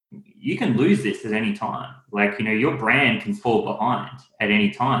 you can lose this at any time. Like, your brand can fall behind at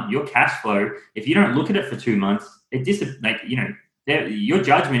any time. Your cash flow, if you don't look at it for 2 months, your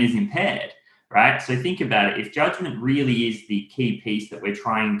judgment is impaired, right? So think about it. If judgment really is the key piece that we're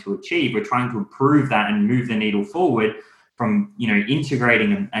trying to achieve, we're trying to improve that and move the needle forward from,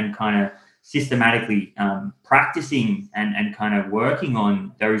 integrating and kind of systematically practicing and kind of working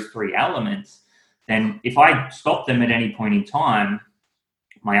on those 3 elements, then if I stop them at any point in time,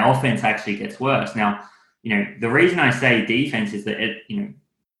 my offense actually gets worse. Now, the reason I say defense is that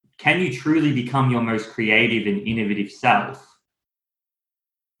can you truly become your most creative and innovative self,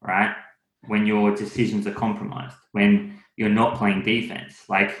 right? When your decisions are compromised, when you're not playing defense.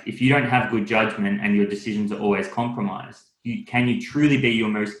 Like, if you don't have good judgment and your decisions are always compromised, can you truly be your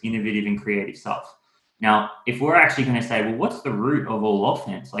most innovative and creative self? Now, if we're actually going to say, well, what's the root of all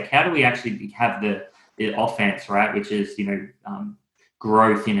offense? Like, how do we actually have the offense, right? Which is,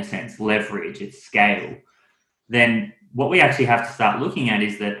 growth in a sense, leverage, it's scale. Then what we actually have to start looking at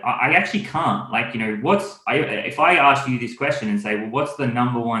is that I actually can't, like, if I ask you this question and say, well, what's the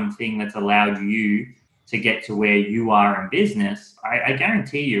number one thing that's allowed you to get to where you are in business? I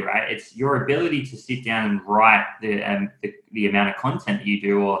guarantee you, right? It's your ability to sit down and write the amount of content that you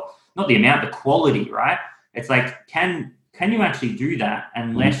do, or not the amount, the quality, right? It's like, can you actually do that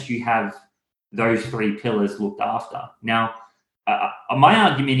unless you have those 3 pillars looked after? Now, my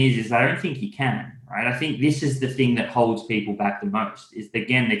argument is I don't think you can, right? I think this is the thing that holds people back the most. Is,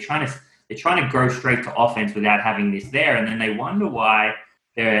 again, they're trying to go straight to offense without having this there, and then they wonder why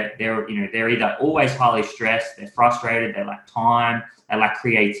they're either always highly stressed, they're frustrated, they lack time, they lack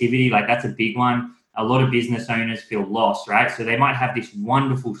creativity. Like, that's a big one. A lot of business owners feel lost, right? So they might have this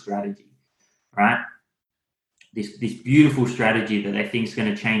wonderful strategy, right? This beautiful strategy that they think is going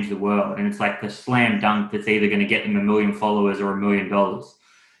to change the world. And it's like the slam dunk that's either going to get them 1 million followers or $1 million.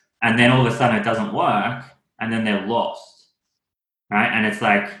 And then all of a sudden it doesn't work, and then they're lost, right? And it's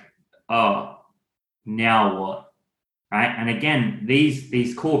like, oh, now what, right? And again,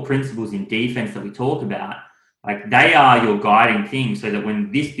 these core principles in defense that we talk about, like, they are your guiding thing, so that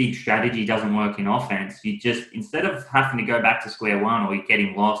when this big strategy doesn't work in offense, you just, instead of having to go back to square one or you're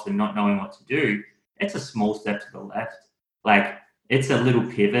getting lost and not knowing what to do, it's a small step to the left. Like, it's a little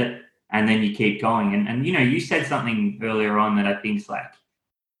pivot, and then you keep going. And you said something earlier on that I think is like,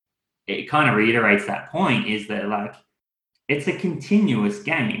 it kind of reiterates that point, is that, like, it's a continuous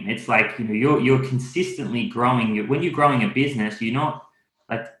game. It's like, you're consistently growing. When you're growing a business, you're not,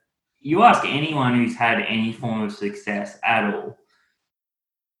 like, you ask anyone who's had any form of success at all,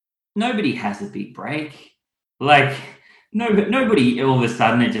 nobody has a big break. Like, nobody all of a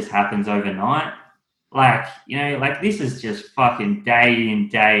sudden it just happens overnight. Like, like, this is just fucking day in,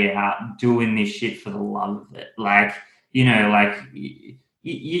 day out doing this shit for the love of it. Like, like,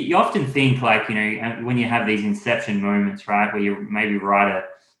 you often think, like, when you have these inception moments, right, where you maybe write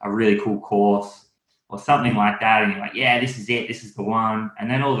a really cool course or something like that, and you're like, yeah, this is it, this is the one. And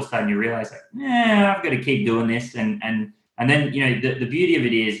then all of a sudden you realize, like, yeah, I've got to keep doing this. And then, the beauty of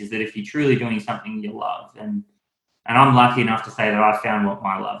it is that if you're truly doing something you love, and I'm lucky enough to say that I found what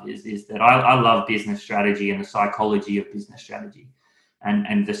my love is that I love business strategy and the psychology of business strategy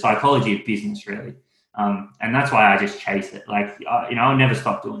and the psychology of business, really. And that's why I just chase it. Like, I'll never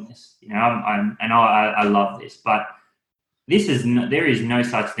stop doing this, I love this, but there is no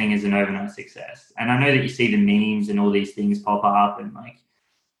such thing as an overnight success. And I know that you see the memes and all these things pop up, and, like,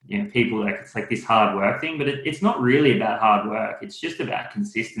 people, like, it's like this hard work thing, but it's not really about hard work. It's just about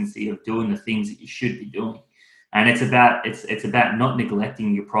consistency of doing the things that you should be doing. And it's about not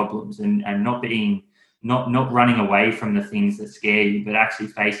neglecting your problems and not running away from the things that scare you, but actually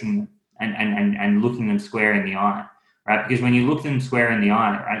facing them and looking them square in the eye, right? Because when you look them square in the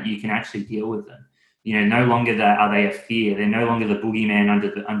eye, right, you can actually deal with them. No longer are they a fear. They're no longer the boogeyman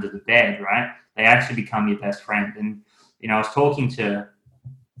under the bed, right? They actually become your best friend. And I was talking to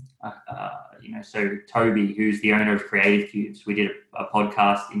so Toby, who's the owner of Creative Cubes, we did a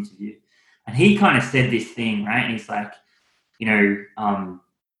podcast interview. And he kind of said this thing, right? And he's like,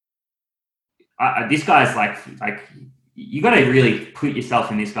 this guy's like, you got to really put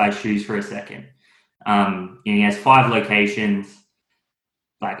yourself in this guy's shoes for a second. He has 5 locations,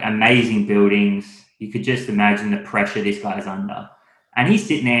 like, amazing buildings. You could just imagine the pressure this guy's under. And he's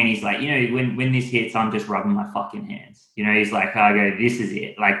sitting there and he's like, when this hits, I'm just rubbing my fucking hands. He's like, I go, this is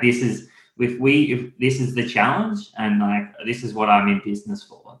it. Like, this is, if this is the challenge, and like, this is what I'm in business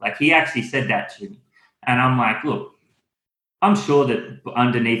for. Like, he actually said that to me. And I'm like, look, I'm sure that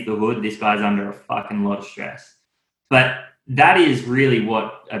underneath the hood, this guy's under a fucking lot of stress. But that is really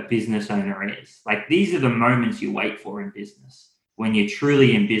what a business owner is. Like, these are the moments you wait for in business, when you're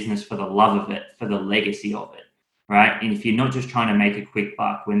truly in business for the love of it, for the legacy of it, right? And if you're not just trying to make a quick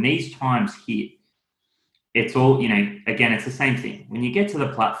buck, when these times hit, it's all, again, it's the same thing. When you get to the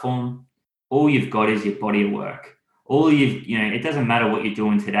platform, all you've got is your body of work. It doesn't matter what you're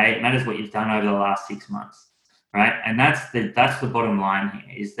doing today. It matters what you've done over the last 6 months, right? And that's the bottom line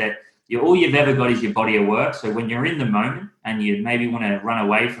here, is that all you've ever got is your body of work. So when you're in the moment and you maybe want to run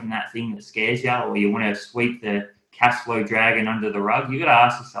away from that thing that scares you, or you want to sweep the cash flow dragon under the rug, you got to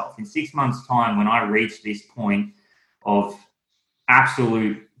ask yourself, in 6 months' time, when I reach this point of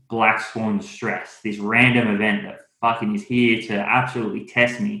absolute black swan stress, this random event that fucking is here to absolutely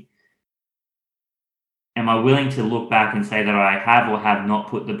test me, am I willing to look back and say that I have or have not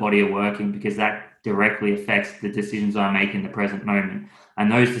put the body of work in, because that directly affects the decisions I make in the present moment.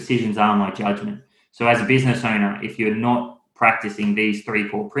 And those decisions are my judgment. So as a business owner, if you're not practicing these 3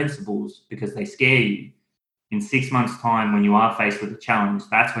 core principles because they scare you, in 6 months' time, when you are faced with a challenge,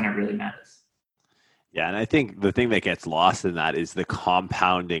 that's when it really matters. Yeah, and I think the thing that gets lost in that is the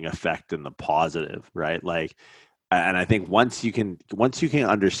compounding effect and the positive, right? Like, and I think once you can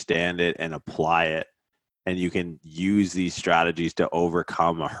understand it and apply it, and you can use these strategies to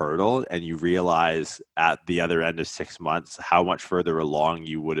overcome a hurdle, and you realize at the other end of 6 months how much further along than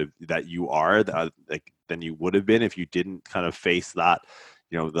you would have been if you didn't kind of face that,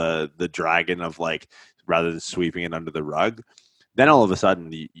 the dragon of, like, rather than sweeping it under the rug. Then all of a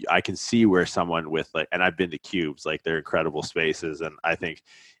sudden I can see where someone with, like, and I've been to Cubes, like, they're incredible spaces, and I think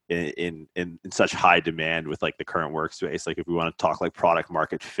in such high demand with, like, the current workspace, like, if we want to talk like product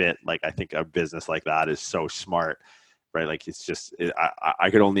market fit, like, I think a business like that is so smart, right? Like, it's just, I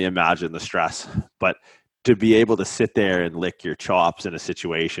could only imagine the stress, but to be able to sit there and lick your chops in a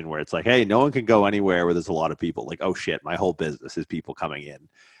situation where it's like, hey, no one can go anywhere where there's a lot of people, like, oh shit, my whole business is people coming in.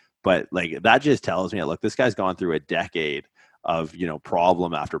 But, like, that just tells me, look, this guy's gone through a decade of,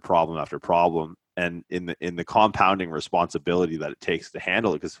 problem after problem after problem, and in the compounding responsibility that it takes to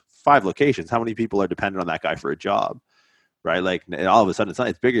handle it, because 5 locations, how many people are dependent on that guy for a job, right? Like, and all of a sudden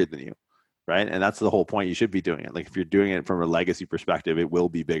it's bigger than you, right? And that's the whole point. You should be doing it. Like, if you're doing it from a legacy perspective, it will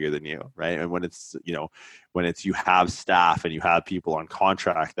be bigger than you, right? And when it's you have staff and you have people on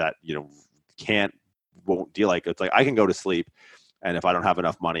contract that won't deal, like, it's like, I can go to sleep, and if I don't have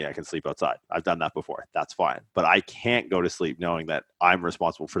enough money, I can sleep outside. I've done that before. That's fine. But I can't go to sleep knowing that I'm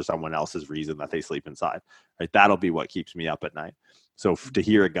responsible for someone else's reason that they sleep inside. Right? That'll be what keeps me up at night. So to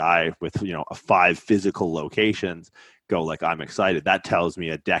hear a guy with, 5 physical locations go, like, I'm excited, that tells me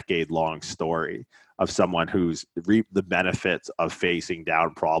a decade-long story of someone who's reaped the benefits of facing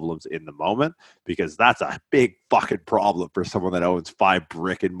down problems in the moment, because that's a big fucking problem for someone that owns 5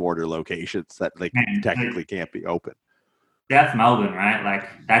 brick and mortar locations that, like, technically can't be open. South Melbourne, right?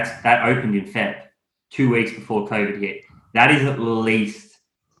 Like, that opened in Feb, 2 weeks before COVID hit. That is at least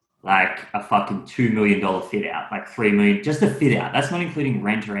like a fucking $2 million fit out, like $3 million just a fit out. That's not including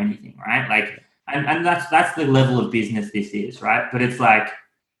rent or anything, right? Like, and that's the level of business this is, right? But it's like,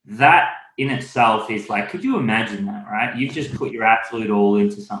 that in itself is like, could you imagine that, right? You've just put your absolute all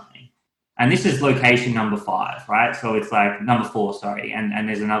into something. And this is location number 5, right? So it's like number 4, sorry. And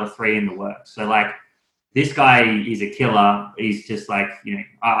there's another 3 in the works. So, like, this guy is a killer. He's just like,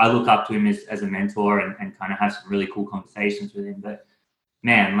 I look up to him as a mentor and kind of have some really cool conversations with him. But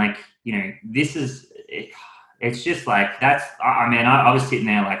man, like, this is, it's just like, that's, I was sitting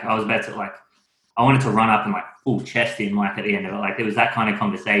there, like, I was about to, like, I wanted to run up and, like, full chest him, like, at the end of it. Like, there was that kind of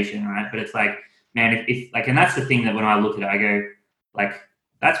conversation, right? But it's like, man, if like, and that's the thing that when I look at it, I go, like,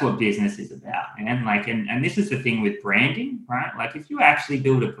 that's what business is about, man. Like, and this is the thing with branding, right? Like, if you actually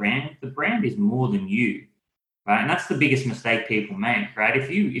build a brand, the brand is more than you, right? And that's the biggest mistake people make, right?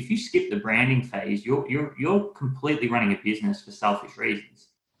 If you skip the branding phase, you're completely running a business for selfish reasons,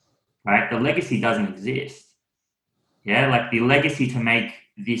 right? The legacy doesn't exist. Yeah, like, the legacy to make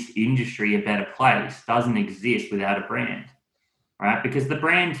this industry a better place doesn't exist without a brand, right? Because the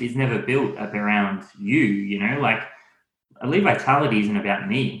brand is never built around you, like, Elite Vitality isn't about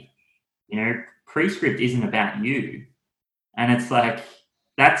me, Prescript isn't about you. And it's like,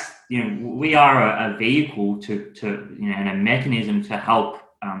 that's, we are a vehicle to and a mechanism to help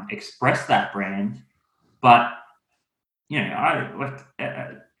express that brand. But, you're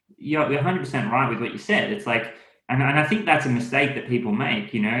 100% right with what you said. It's like, And I think that's a mistake that people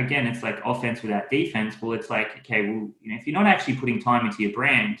make. Again, it's like offense without defense. Well, it's like, okay, well, if you're not actually putting time into your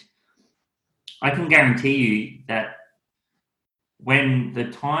brand, I can guarantee you that when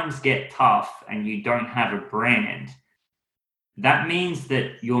the times get tough and you don't have a brand, that means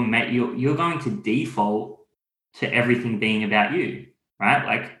that you're going to default to everything being about you, right?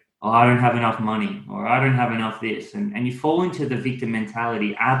 Like, oh, I don't have enough money, or I don't have enough this. And you fall into the victim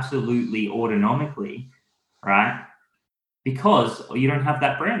mentality absolutely autonomically, right? Because you don't have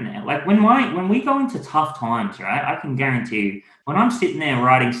that brand there. Like when we go into tough times, right? I can guarantee you, when I'm sitting there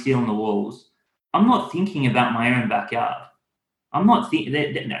writing Steel on the Walls, I'm not thinking about my own backyard. I'm not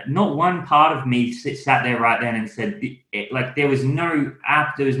not one part of me sat there right then and said, like, there was no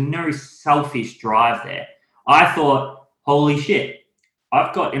selfish drive there. I thought, holy shit,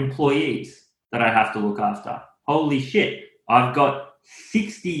 I've got employees that I have to look after. Holy shit, I've got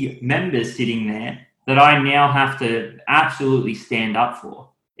 60 members sitting there that I now have to absolutely stand up for.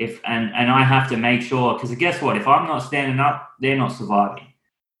 And I have to make sure, because guess what? If I'm not standing up, they're not surviving.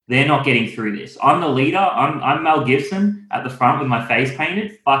 They're not getting through this. I'm the leader. I'm Mel Gibson at the front with my face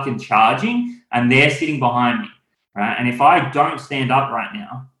painted, fucking charging, and they're sitting behind me, right? And if I don't stand up right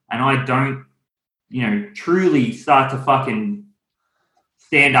now, and I don't, truly start to fucking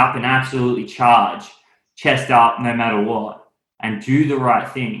stand up and absolutely charge, chest up, no matter what, and do the right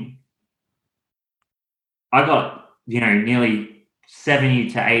thing, I got, nearly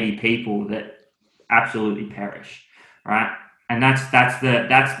 70 to 80 people that absolutely perish, right? And that's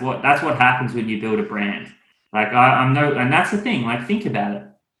what happens when you build a brand. Like and that's the thing. Like, think about it.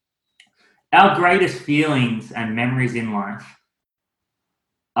 Our greatest feelings and memories in life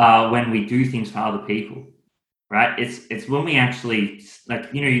are when we do things for other people, right? It's when we actually,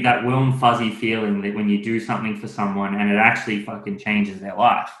 like, that warm fuzzy feeling that when you do something for someone and it actually fucking changes their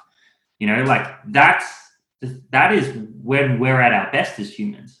life. Like, that is when we're at our best as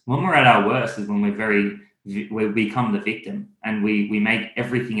humans. When we're at our worst is when we become the victim and we make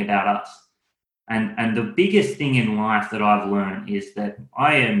everything about us. And the biggest thing in life that I've learned is that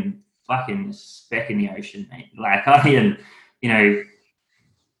I am fucking a speck in the ocean, mate. Like, I am,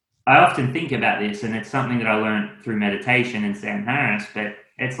 I often think about this, and it's something that I learned through meditation and Sam Harris, but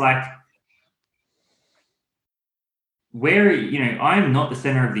it's like, I am not the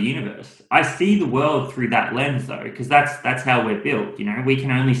center of the universe. I see the world through that lens, though, because that's how we're built. We can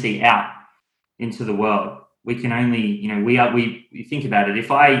only see out into the world. We can only, we think about it.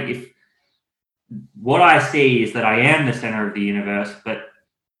 If what I see is that I am the center of the universe, but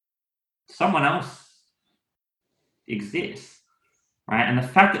someone else exists, right? And the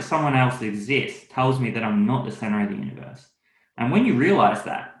fact that someone else exists tells me that I'm not the center of the universe. And when you realize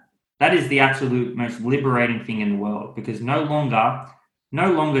that, that is the absolute most liberating thing in the world, because no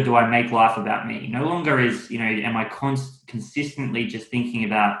longer do I make life about me. No longer am I consistently just thinking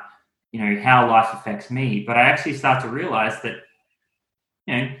about, how life affects me. But I actually start to realize that,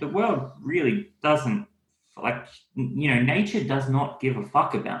 the world really doesn't, like, nature does not give a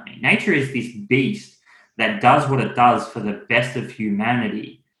fuck about me. Nature is this beast that does what it does for the best of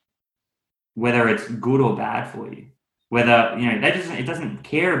humanity, whether it's good or bad for you. Whether, it doesn't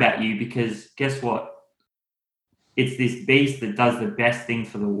care about you, because guess what? It's this beast that does the best thing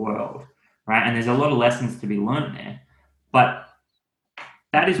for the world, right? And there's a lot of lessons to be learned there. But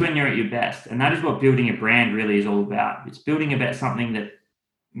that is when you're at your best. And that is what building a brand really is all about. It's building about something that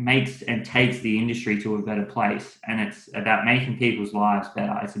makes and takes the industry to a better place. And it's about making people's lives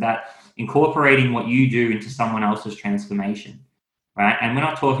better. It's about incorporating what you do into someone else's transformation, right? And we're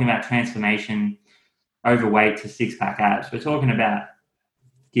not talking about transformation overweight to six-pack abs. We're talking about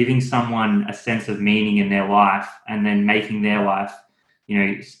giving someone a sense of meaning in their life and then making their life,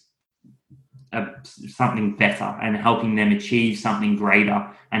 something better, and helping them achieve something greater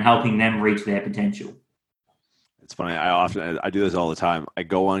and helping them reach their potential. It's funny. I do this all the time. I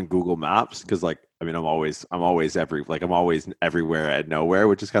go on Google Maps because, I'm always everywhere and nowhere,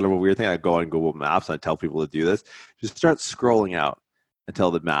 which is kind of a weird thing. I go on Google Maps and I tell people to do this. Just start scrolling out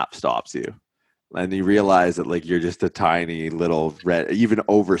until the map stops you. And you realize that, you're just a tiny little red, even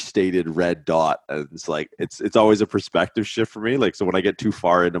overstated red dot. And it's always a perspective shift for me. So when I get too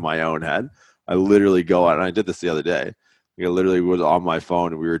far into my own head, I literally go out, and I did this the other day. I literally was on my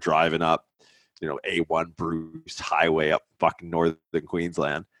phone and we were driving up, A1 Bruce Highway up fucking northern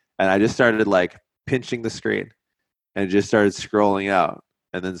Queensland. And I just started pinching the screen and just started scrolling out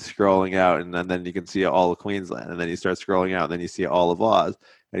and then scrolling out. And then you can see all of Queensland. And then you start scrolling out and then you see all of Oz.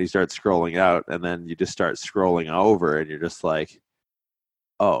 And you start scrolling out, and then you just start scrolling over, and you're just like,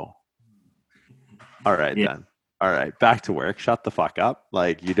 oh, all right, yeah. then. all right, back to work. Shut the fuck up.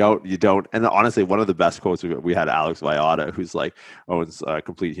 Like you don't. And honestly, one of the best quotes we had Alex Vallada, who's like owns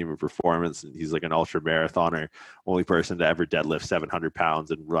Complete Human Performance. And he's like an ultra marathoner, only person to ever deadlift 700 pounds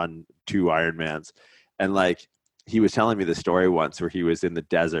and run 2 Ironmans. And like, he was telling me the story once where he was in the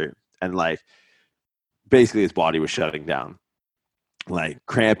desert and like, basically his body was shutting down, like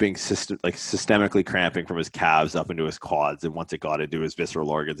cramping, systemically cramping from his calves up into his quads. And once it got into his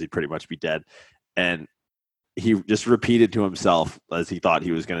visceral organs, he'd pretty much be dead. And he just repeated to himself as he thought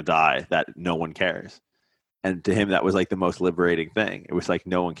he was going to die that no one cares. And to him, that was like the most liberating thing. It was like,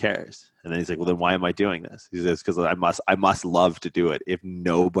 no one cares. And then he's like, well, then why am I doing this? He says, because I must love to do it. If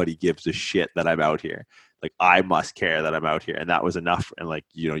nobody gives a shit that I'm out here, like I must care that I'm out here. And that was enough. And like,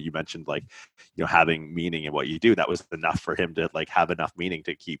 you know, you mentioned like, you know, having meaning in what you do. That was enough for him to like have enough meaning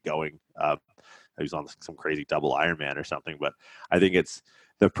to keep going. He was on some crazy double Ironman or something, but I think it's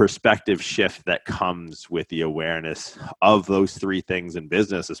the perspective shift that comes with the awareness of those 3 things in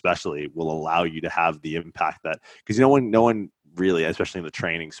business, especially, will allow you to have the impact that, because no one really, especially in the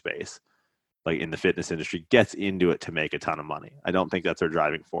training space, like in the fitness industry, gets into it to make a ton of money. I don't think that's our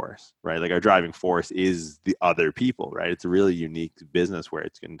driving force, right? Like our driving force is the other people, right? It's a really unique business where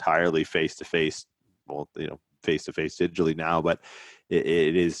it's entirely face-to-face, well, you know, face-to-face digitally now, but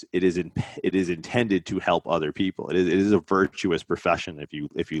it is intended to help other people. It is a virtuous profession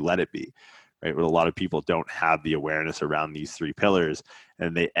if you let it be, right? But a lot of people don't have the awareness around these 3 pillars,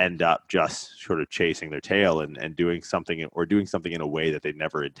 and they end up just sort of chasing their tail and doing something in a way that they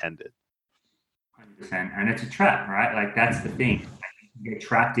never intended. 100%. And it's a trap, right? Like that's the thing. You get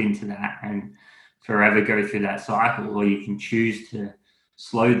trapped into that and forever go through that cycle, or you can choose to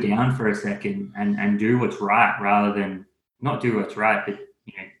slow down for a second and do what's right rather than not do what's right, but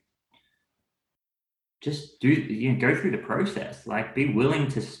you know, just go through the process. Like be willing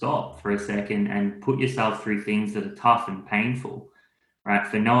to stop for a second and put yourself through things that are tough and painful, right?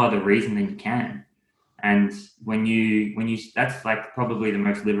 For no other reason than you can. And when you that's like probably the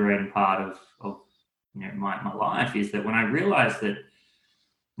most liberating part of you know my life, is that when I realized that,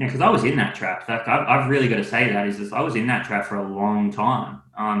 you know, because I was in that trap. Like I've really got to say that is I was in that trap for a long time.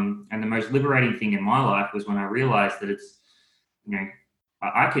 And the most liberating thing in my life was when I realized that it's, you know,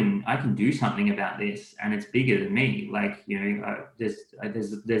 I can do something about this, and it's bigger than me. Like, you know,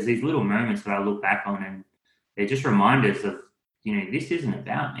 there's these little moments that I look back on, and they're just reminders of, you know, this isn't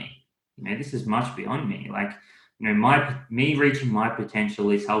about me. You know, this is much beyond me. Like, you know, me reaching my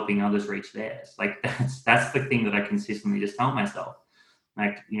potential is helping others reach theirs. Like that's the thing that I consistently just tell myself.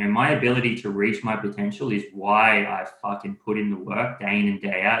 Like, you know, my ability to reach my potential is why I fucking put in the work day in and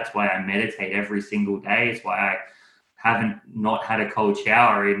day out. It's why I meditate every single day. It's why I haven't not had a cold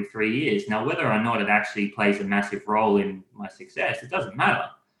shower in 3 years. Now, whether or not it actually plays a massive role in my success, it doesn't matter,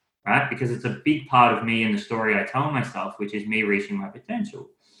 right? Because it's a big part of me and the story I tell myself, which is me reaching my potential.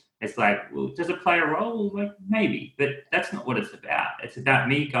 It's like, well, does it play a role? Like, maybe, but that's not what it's about. It's about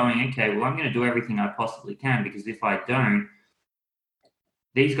me going, okay, well, I'm going to do everything I possibly can, because if I don't,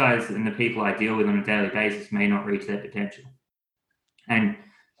 these guys and the people I deal with on a daily basis may not reach their potential. And,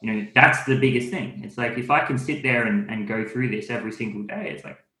 you know, that's the biggest thing. It's like, if I can sit there and go through this every single day, it's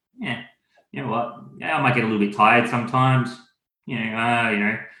like, yeah, you know what? Yeah, I might get a little bit tired sometimes. You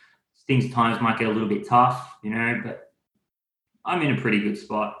know, times might get a little bit tough, you know, but I'm in a pretty good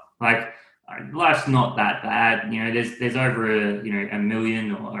spot. Like, life's not that bad. You know, there's over a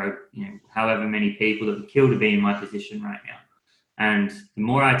million or, you know, however many people that would kill to be in my position right now. And the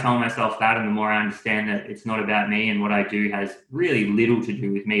more I tell myself that, and the more I understand that it's not about me and what I do has really little to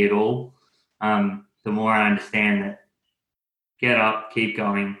do with me at all, the more I understand that get up, keep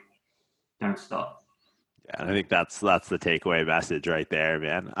going, don't stop. Yeah, I think that's the takeaway message right there,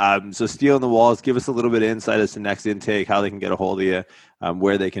 man. So Steel in the Walls, give us a little bit of insight as to Next Intake, how they can get a hold of you,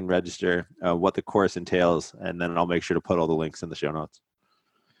 where they can register, what the course entails, and then I'll make sure to put all the links in the show notes.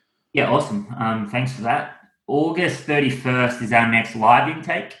 Yeah, awesome. Thanks for that. August 31st is our next live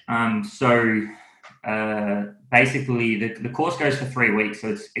intake. Basically the course goes for 3 weeks,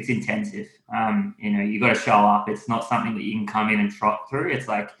 so it's intensive. You know, you got to show up. It's not something that you can come in and trot through. It's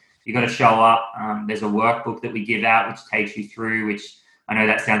like, you got to show up. There's a workbook that we give out, which takes you through, which I know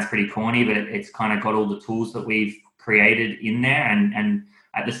that sounds pretty corny, but it's kind of got all the tools that we've created in there. And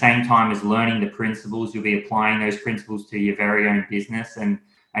at the same time as learning the principles, you'll be applying those principles to your very own business and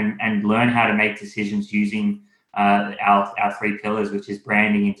learn how to make decisions using our 3 pillars, which is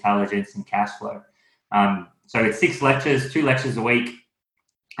branding, intelligence, and cash flow. So it's 6 lectures, 2 lectures a week,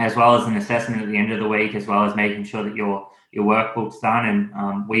 as well as an assessment at the end of the week, as well as making sure that your workbook's done.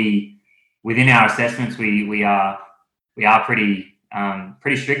 And we, within our assessments, we are pretty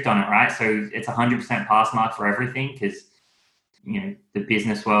pretty strict on it, right? So it's 100% pass mark for everything, because the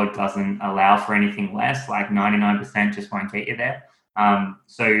business world doesn't allow for anything less. Like 99% just won't get you there.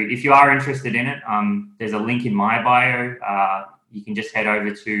 So if you are interested in it, there's a link in my bio. You can just head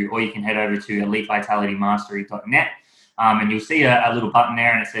over to elitevitalitymastery.net, and you'll see a little button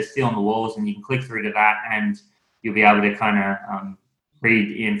there, and it says "Steel on the Walls," and you can click through to that, and you'll be able to kind of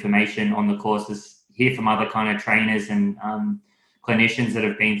read information on the courses, hear from other kind of trainers and clinicians that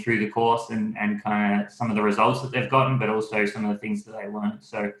have been through the course, and kind of some of the results that they've gotten, but also some of the things that they learned.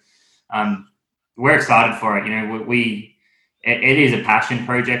 So we're excited for it. It is a passion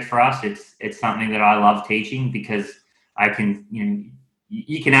project for us. It's something that I love teaching, because I can,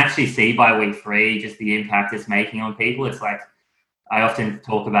 you can actually see by week 3 just the impact it's making on people. It's like, I often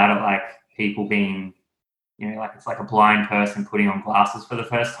talk about it like people being, like it's like a blind person putting on glasses for the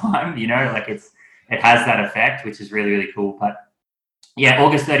first time, like it has that effect, which is really, really cool. But yeah,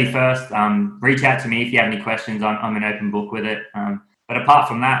 August 31st, reach out to me if you have any questions. I'm an open book with it. But apart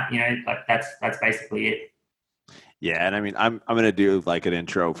from that, like that's basically it. Yeah, and I mean, I'm going to do like an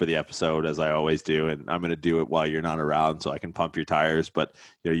intro for the episode, as I always do, and I'm going to do it while you're not around, so I can pump your tires. But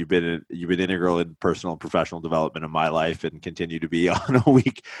you've been integral in personal and professional development in my life, and continue to be on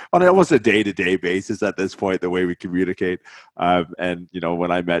almost a day-to-day basis at this point, the way we communicate. And when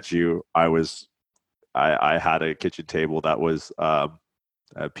I met you, I had a kitchen table that was a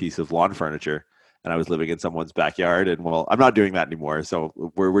piece of lawn furniture, and I was living in someone's backyard. And well, I'm not doing that anymore, so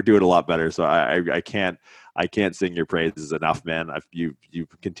we're doing a lot better. So I can't sing your praises enough, man. You've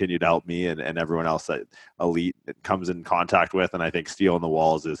continued to help me and everyone else that Elite comes in contact with, and I think Steel on the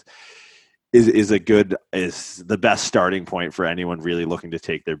Walls is the best starting point for anyone really looking to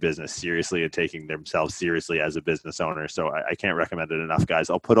take their business seriously and taking themselves seriously as a business owner. So I can't recommend it enough, guys.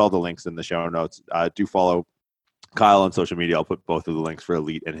 I'll put all the links in the show notes. Do follow Kyle on social media. I'll put both of the links for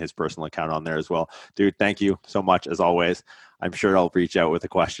Elite and his personal account on there as well. Dude, thank you so much as always. I'm sure I'll reach out with a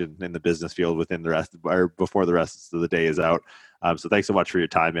question in the business field before the rest of the day is out. So thanks so much for your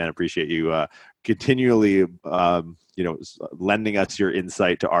time, man. Appreciate you continually, lending us your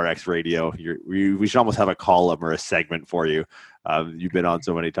insight to RX Radio. We should almost have a column or a segment for you. You've been on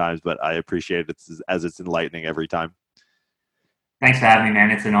so many times, but I appreciate it as it's enlightening every time. Thanks for having me,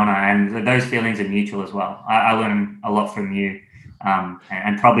 man. It's an honor, and those feelings are mutual as well. I learn a lot from you,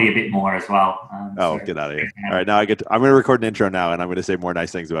 and probably a bit more as well. Get out of here! All right, now I'm going to record an intro now, and I'm going to say more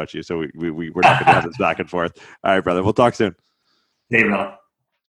nice things about you. So we're not going to have this back and forth. All right, brother. We'll talk soon. See you, brother.